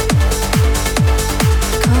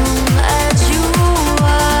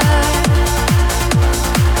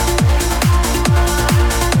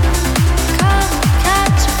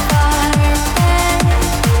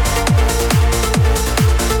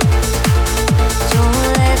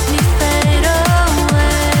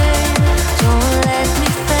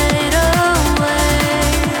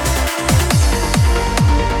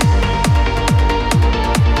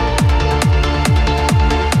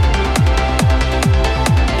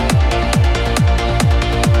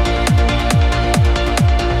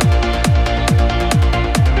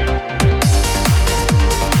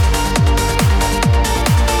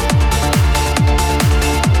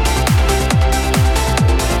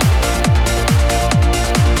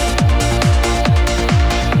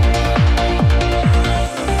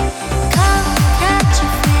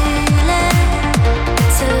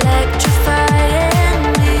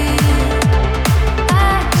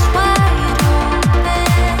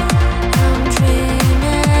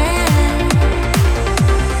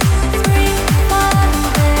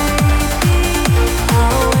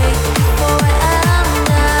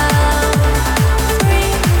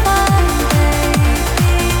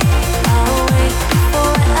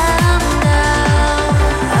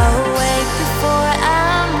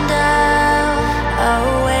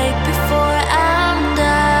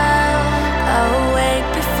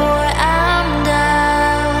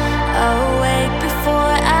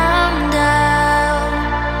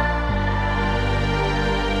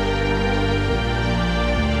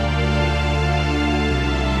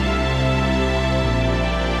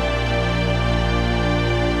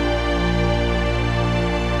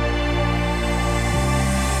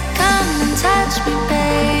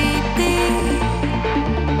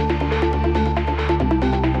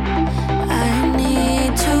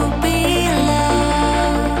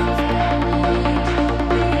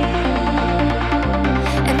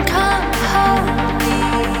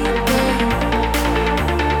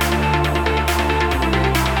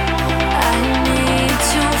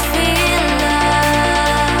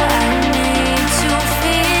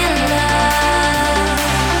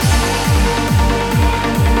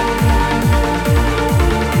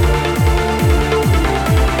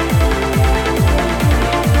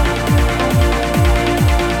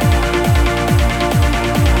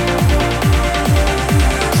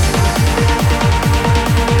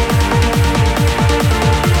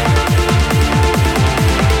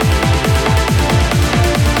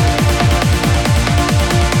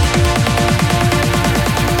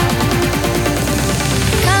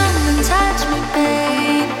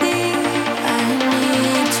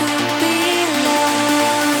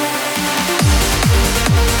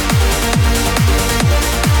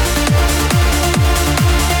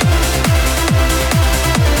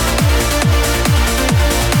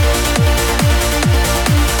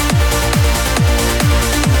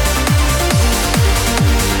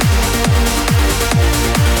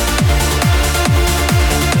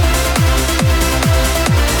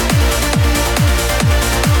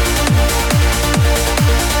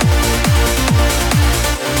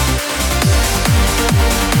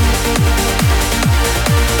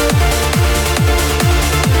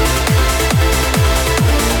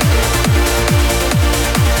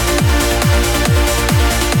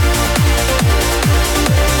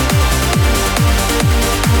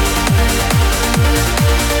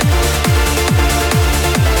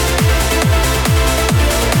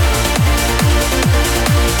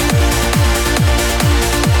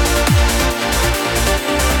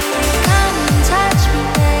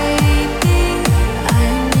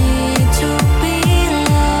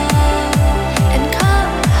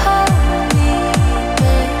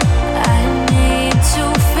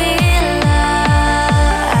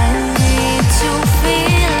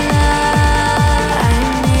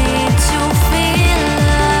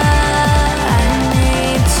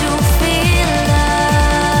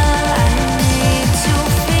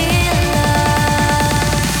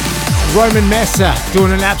 Roman Messer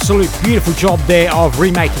doing an absolute beautiful job there of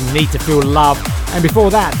remaking Need to Feel Love. And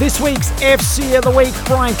before that, this week's FC of the Week,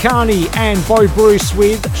 Brian Carney and Bo Bruce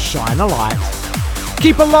with Shine a Light.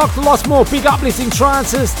 Keep it locked, lots more big uplifting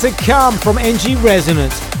trances to come from NG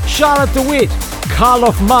Resonance, Charlotte DeWitt,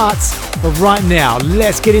 Karloff Martz. But right now,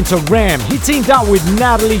 let's get into Ram. He teamed up with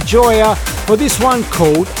Natalie Joya for this one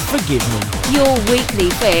called Forgive Me. Your weekly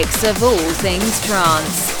fix of all things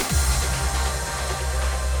trance.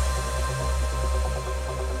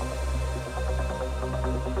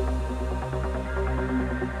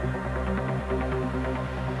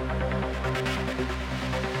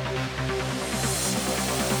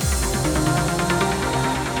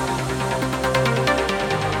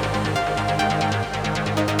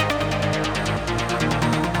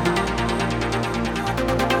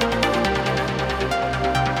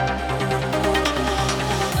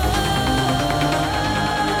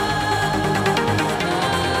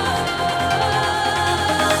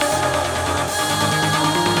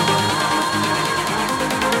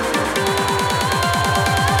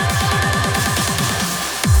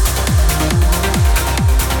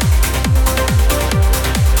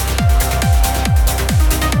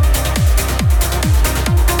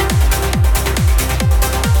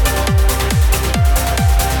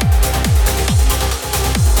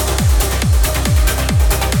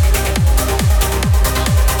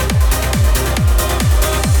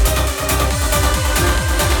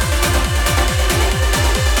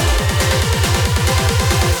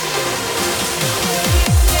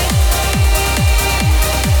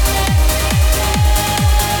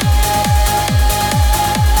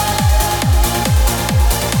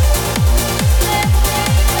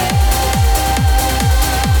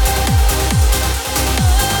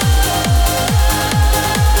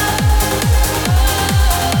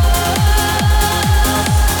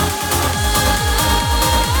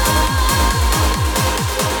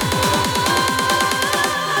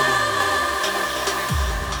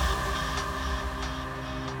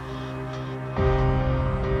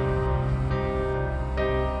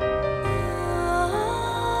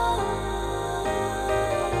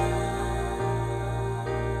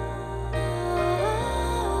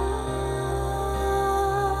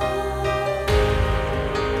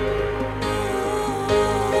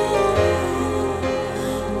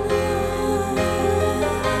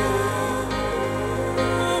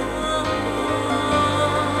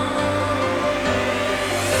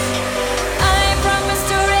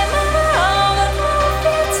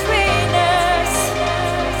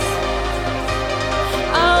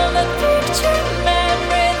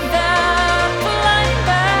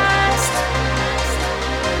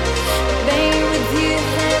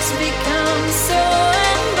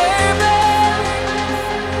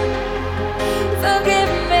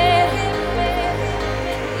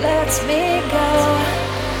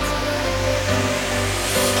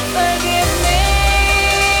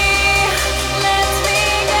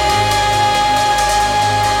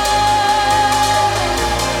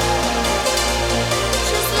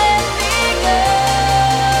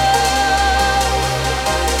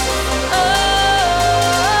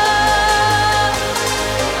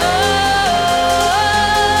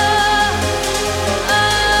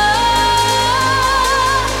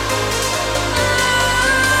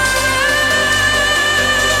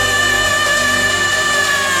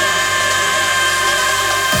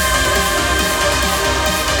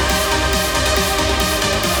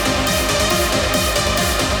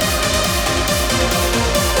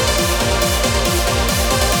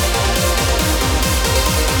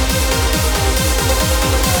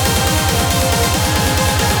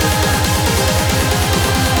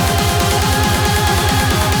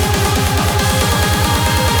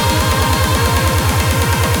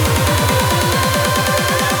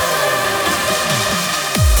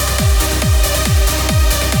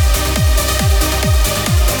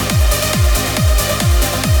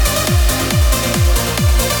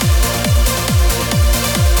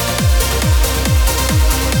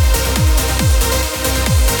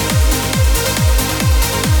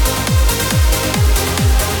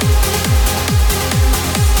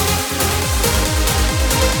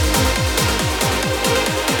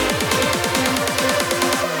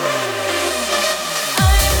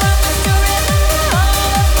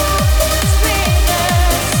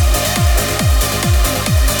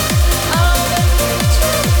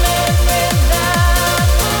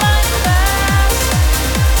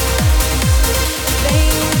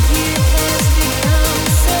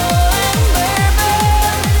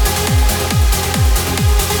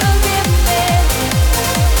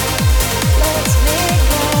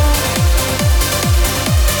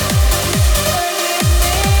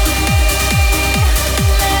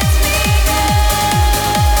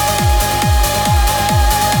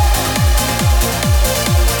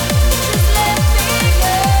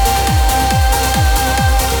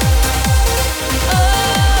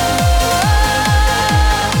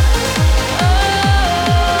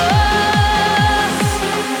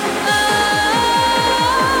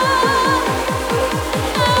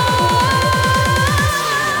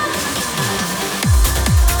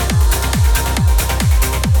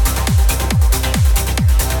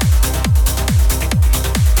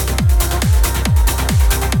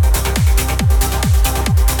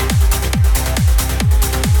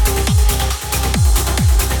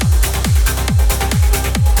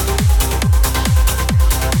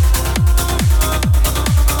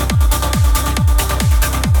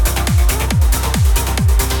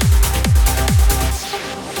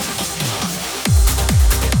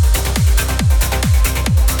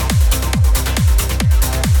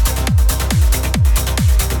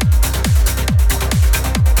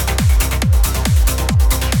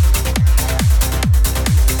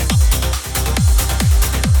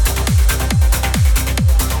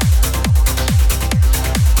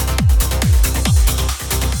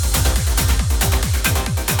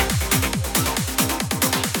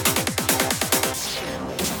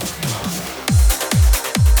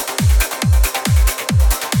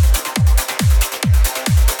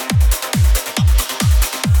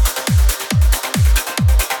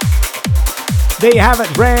 There you have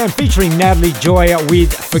it, Ram featuring Natalie Joy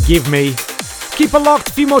with Forgive Me. Keep it locked,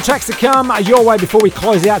 a few more tracks to come your way before we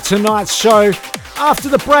close out tonight's show. After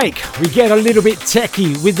the break, we get a little bit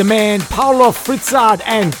techie with the man Paulo Fritzard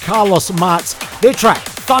and Carlos Martz. Their track,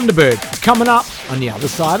 Thunderbird, is coming up on the other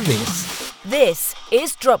side of this. This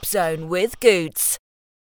is DropZone with Goots.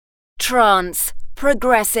 Trance,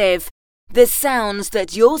 progressive, the sounds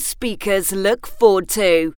that your speakers look forward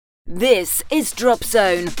to. This is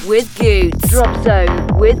DropZone with Goots.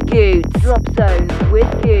 DropZone with Goots. DropZone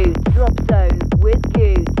with Goots. DropZone with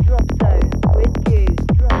Goots. DropZone with Goots.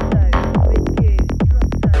 DropZone with Goots.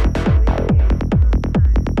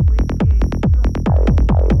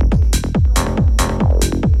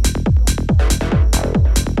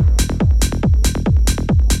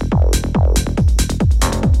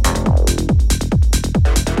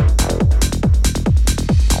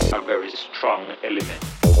 A very strong element.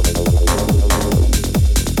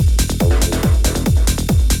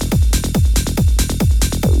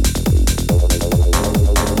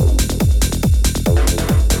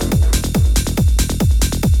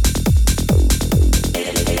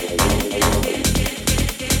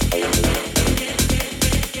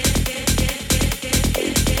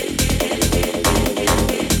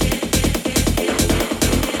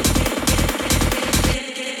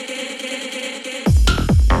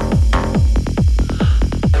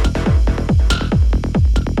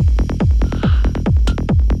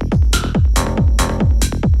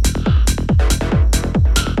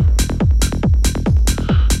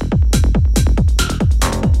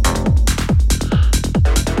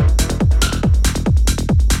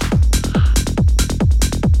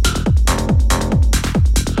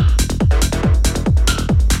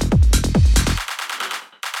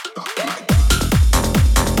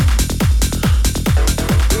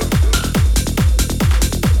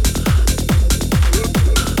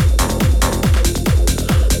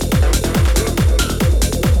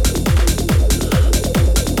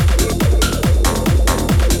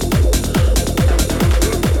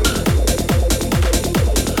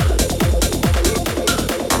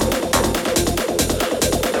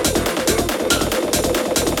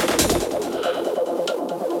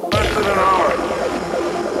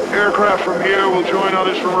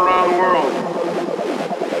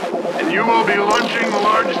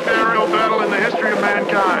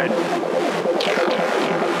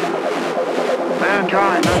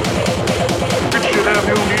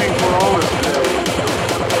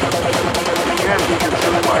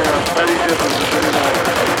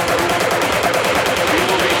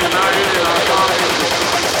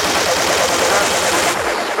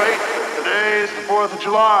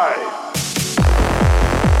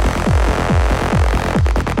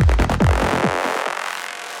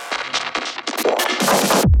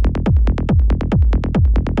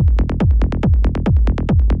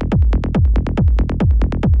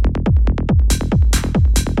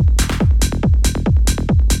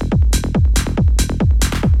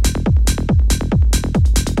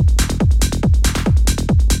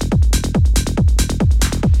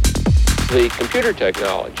 The computer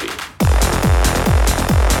technology.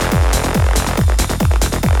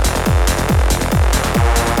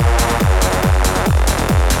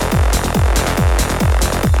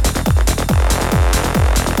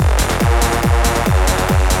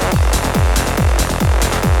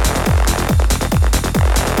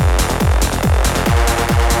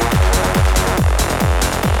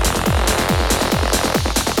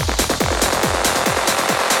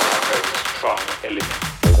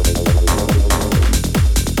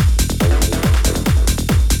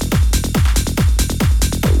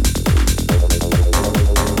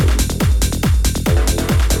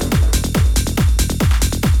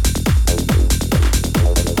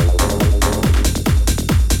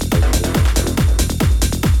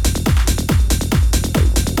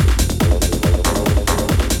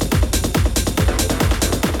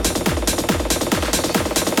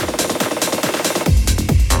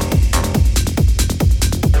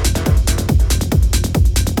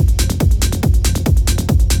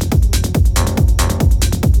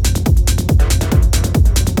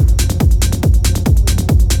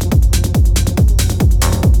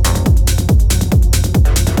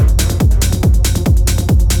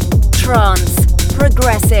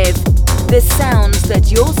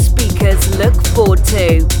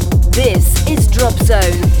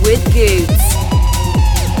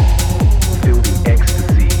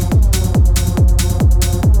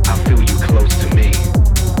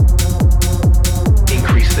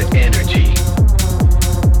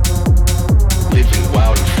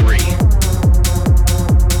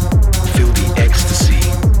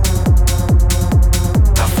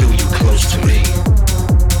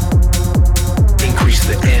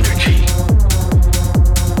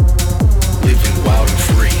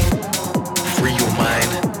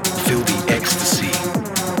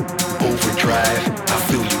 Overdrive, I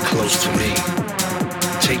feel you close to me.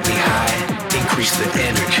 Take me high, increase the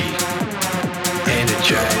energy.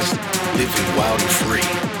 Energized, living wild and free.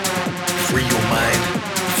 Free your mind,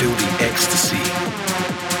 feel the ecstasy.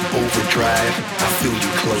 Overdrive, I feel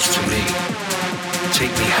you close to me.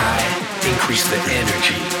 Take me high, increase the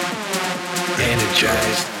energy.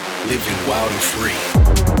 Energized, living wild and free.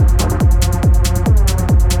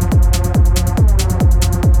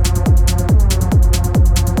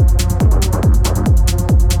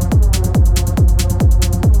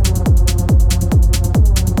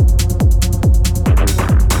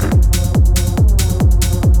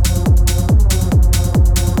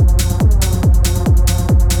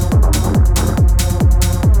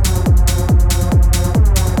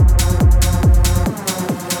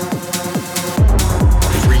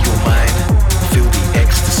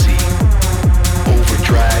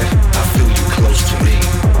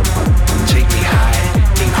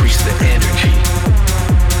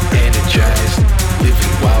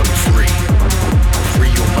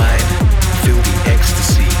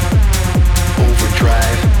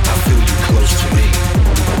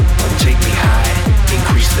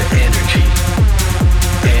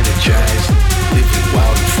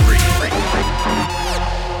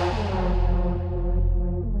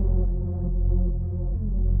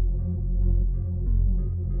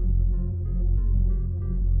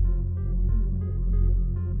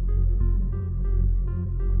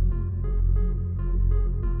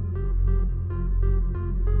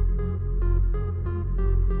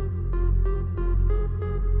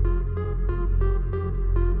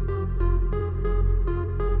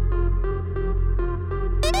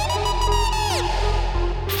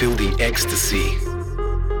 Feel the ecstasy.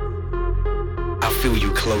 I feel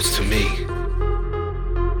you close to me.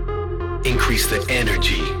 Increase the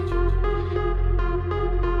energy.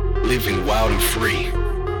 Living wild and free.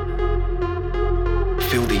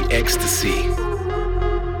 Feel the ecstasy.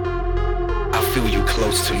 I feel you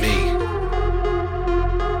close to me.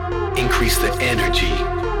 Increase the energy.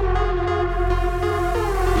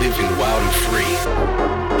 Living wild and free.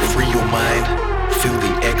 Free your mind. Feel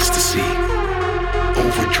the ecstasy.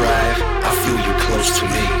 Overdrive, I feel you close to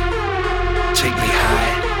me. Take me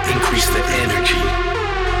high, increase the energy.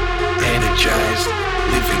 Energized,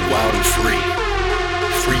 living wild and free.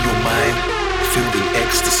 Free your mind, feel the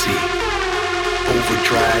ecstasy.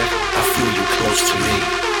 Overdrive, I feel you close to me.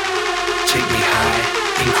 Take me high,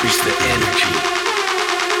 increase the energy.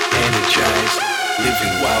 Energized,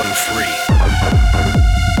 living wild and free.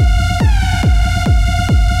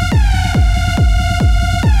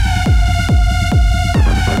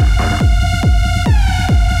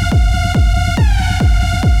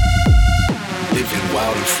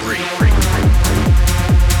 Wild and free.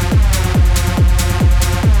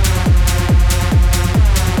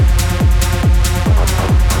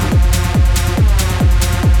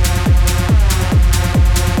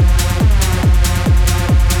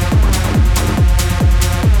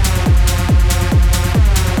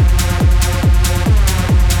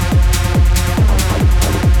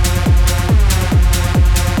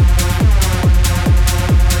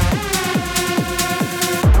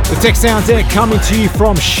 Tech sounds there coming to you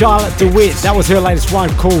from Charlotte DeWitt. That was her latest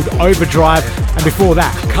one called Overdrive. And before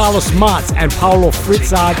that, Carlos Martz and Paulo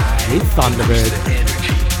Fritzard with Thunderbird.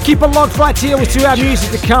 Keep it locked right here with 2 hour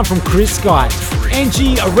music to come from Chris Sky,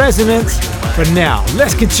 NG Resonance. But now,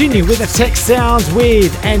 let's continue with the tech sounds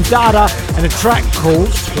with Andata and a track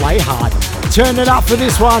called Play Hard. Turn it up for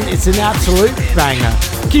this one, it's an absolute banger.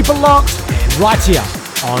 Keep it locked right here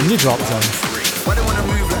on your Drop Zone. Why they wanna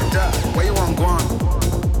move like that? Why you want gone?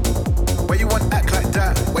 Why you want act like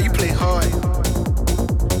that? Why you play hard?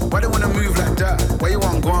 Why they wanna move like that? Why you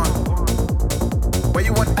want gone? Why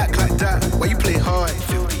you want act like that? Why you play hard?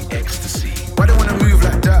 Feel the ecstasy. Why they wanna move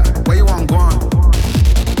like that? Why you want gone?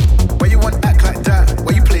 Why you want act like that?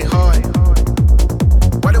 Why you play hard?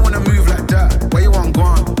 Why they wanna move like that? Why you want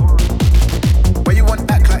gone? Why you want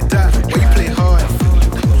act like that? Why you play hard?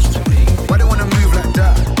 Why they wanna move like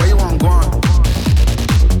that? Why you want gone?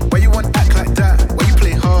 Why you want act like that? Why you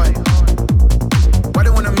play hard? Why they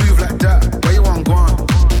wanna move like that? Why you want gone?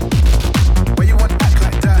 Why you want act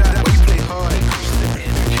like that? Why you play hard?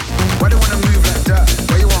 Why they wanna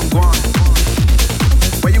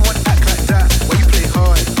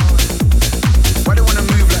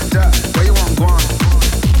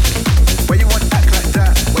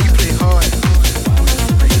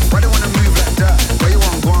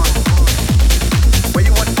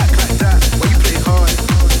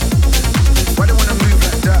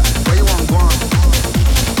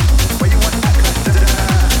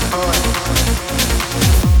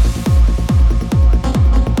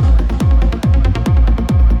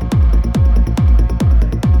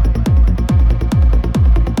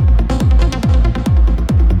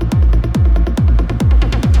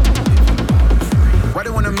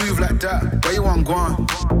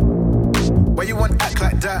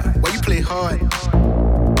that? Why you play hard?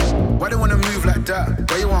 Why they wanna move like that?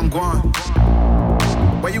 Why you want gone?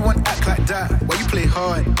 Why you want act like that? Why you play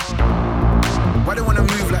hard? Why they wanna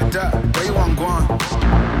move like that? Why you want gone?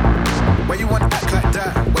 Why you want act like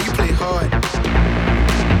that? Why you play hard?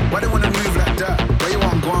 Why they wanna move like that? Why you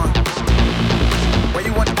want gone? Why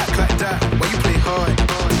you want act like that? Why you play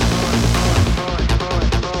hard?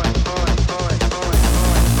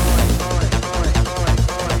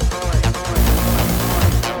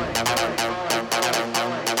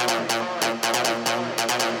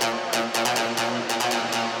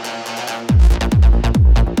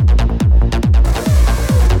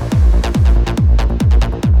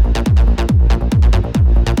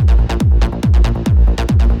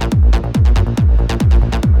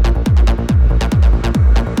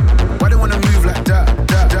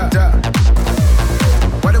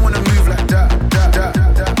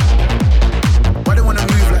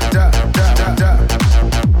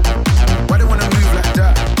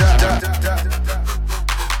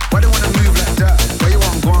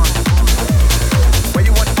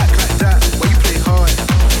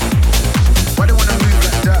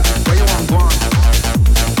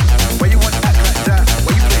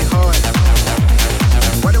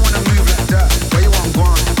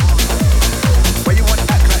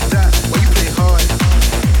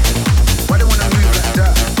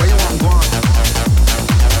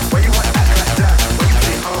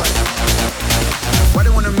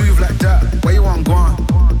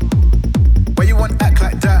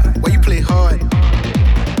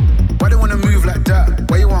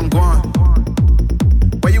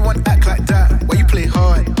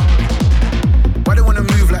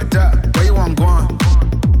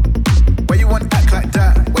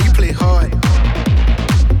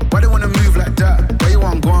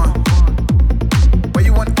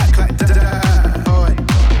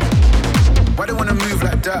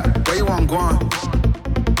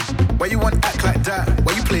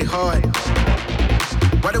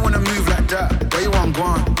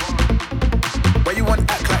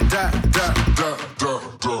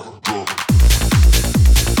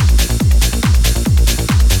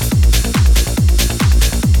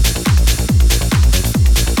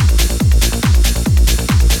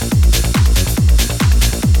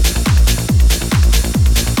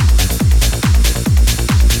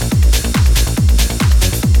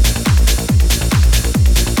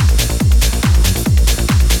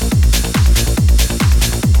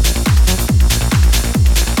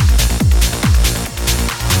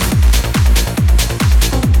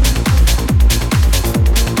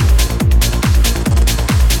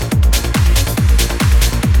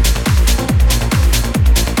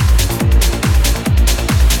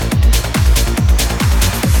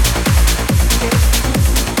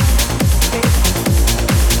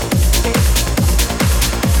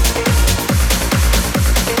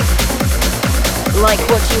 Like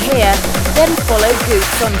what you hear? Then follow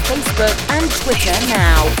Goots on Facebook and Twitter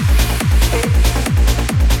now.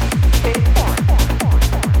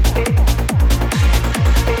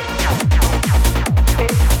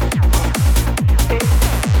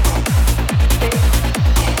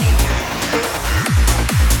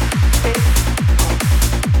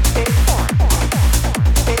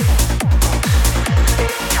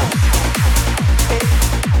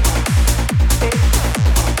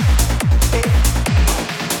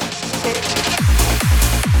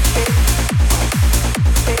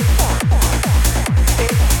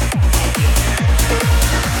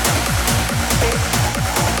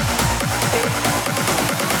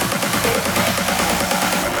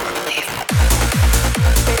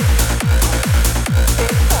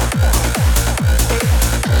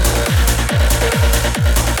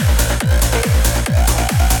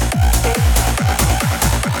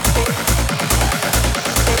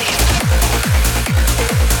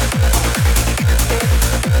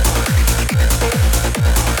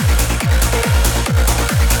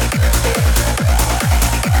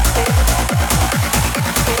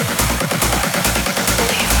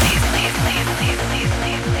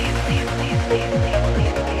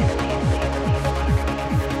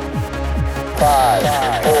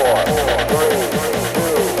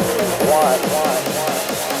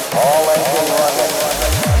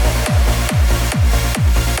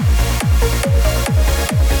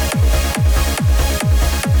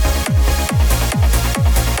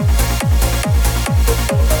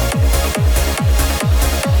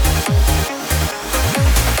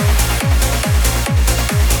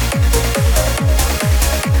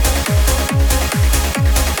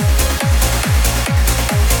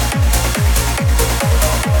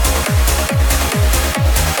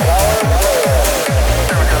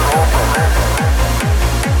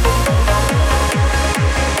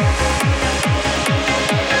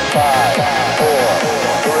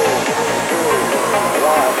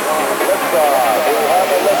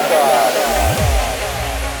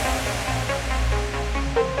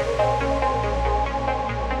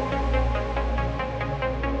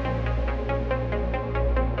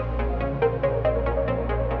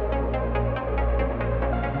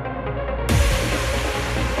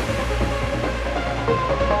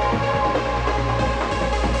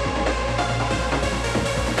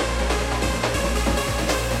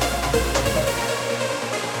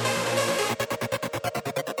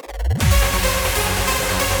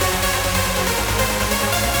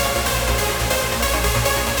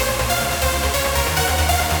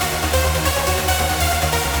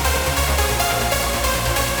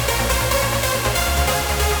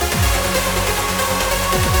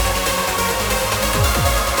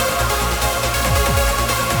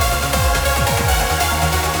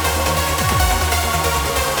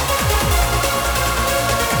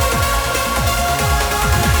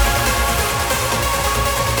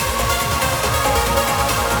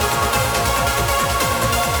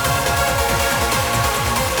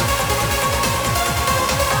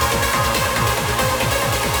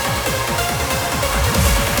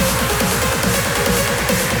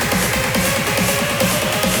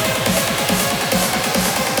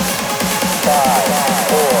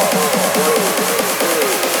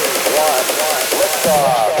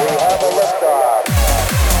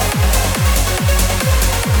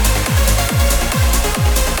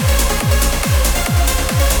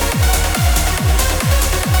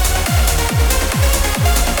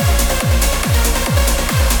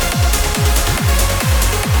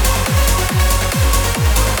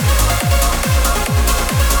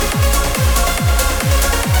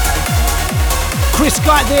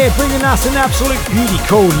 right there, bringing us an absolute beauty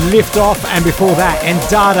called Lift Off, and before that, and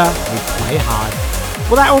Data with Play Hard.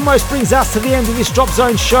 Well, that almost brings us to the end of this Drop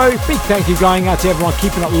Zone show. Big thank you going out to everyone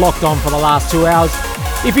keeping it locked on for the last 2 hours.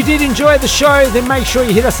 If you did enjoy the show, then make sure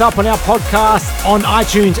you hit us up on our podcast on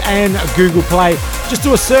iTunes and Google Play. Just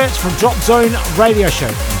do a search for Drop Zone Radio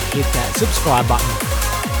Show and hit that subscribe button.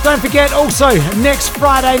 Don't forget also, next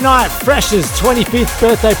Friday night, Fresh's 25th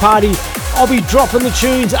birthday party. I'll be dropping the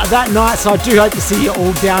tunes that night, so I do hope to see you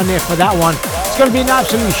all down there for that one. It's going to be an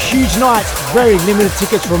absolutely huge night. Very limited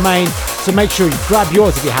tickets remain, so make sure you grab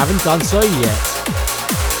yours if you haven't done so yet.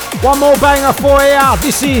 One more banger for you.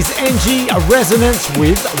 This is NG Resonance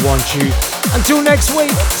with Want You. Until next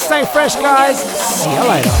week, stay fresh, guys. See you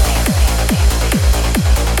later.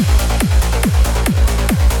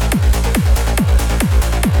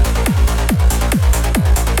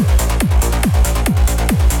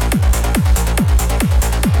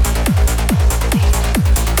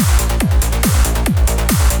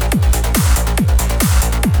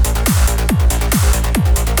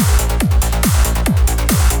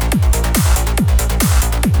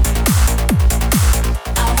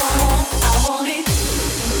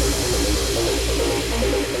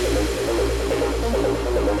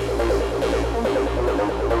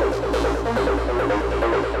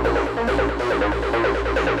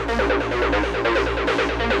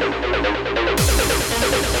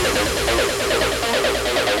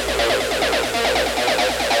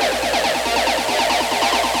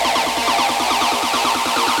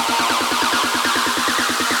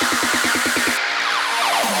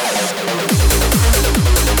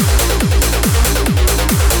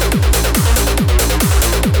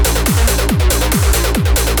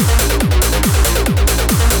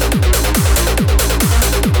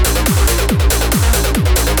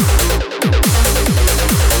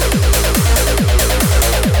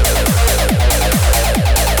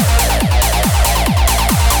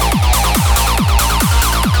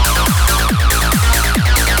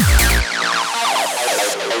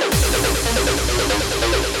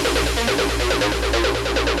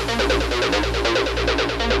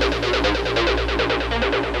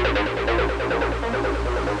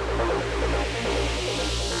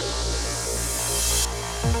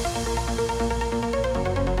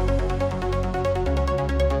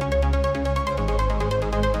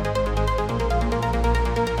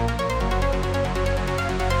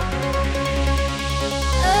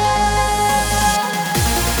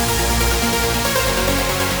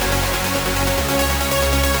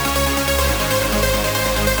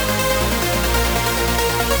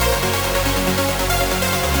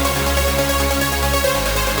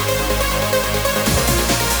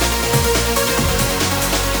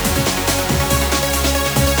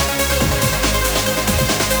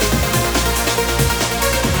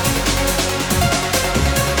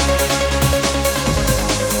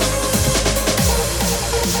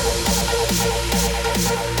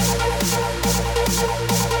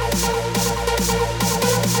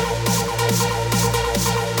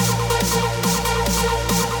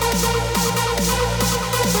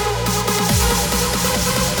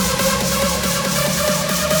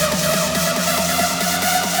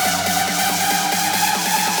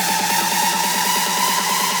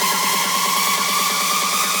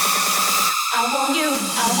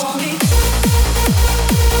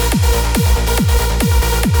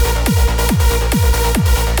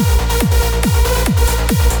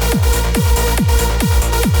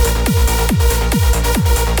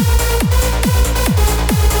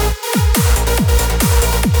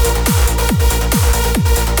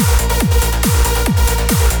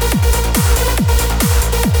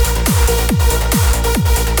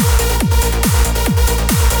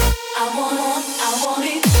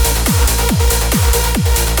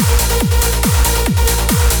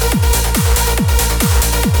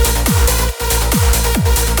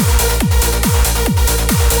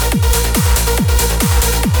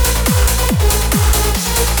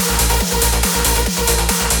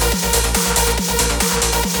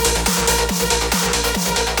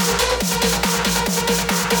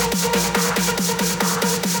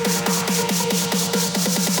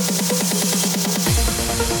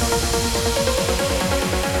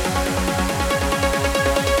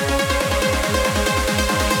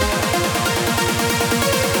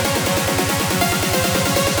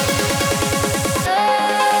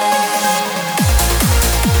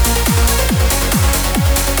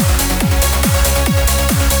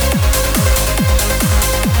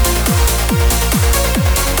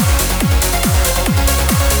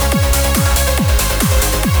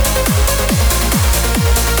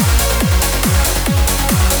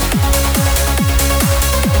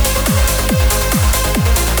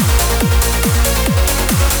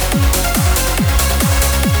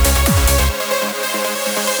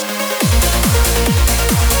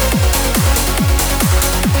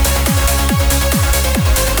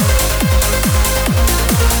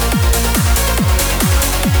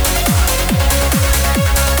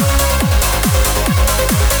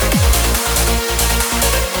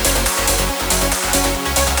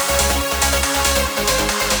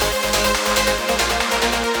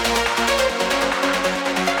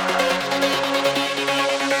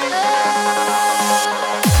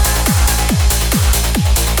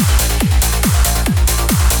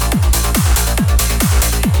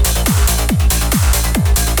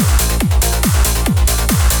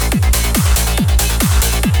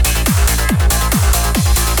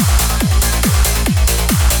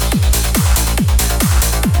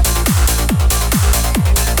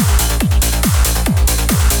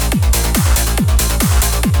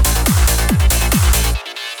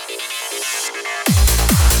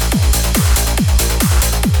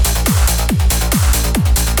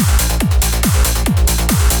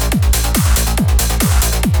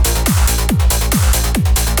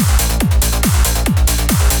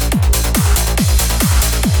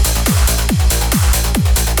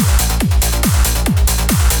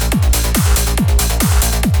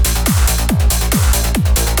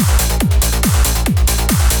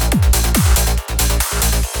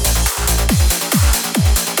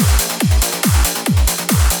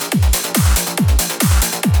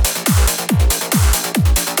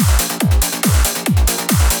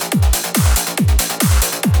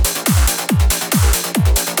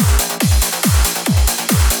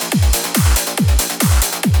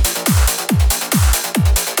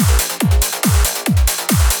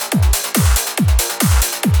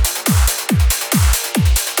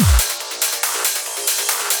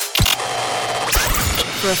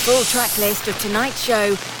 full track list of tonight's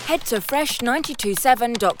show, head to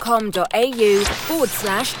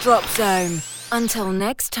fresh927.com.au/DropZone. Until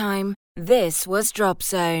next time, this was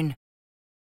DropZone.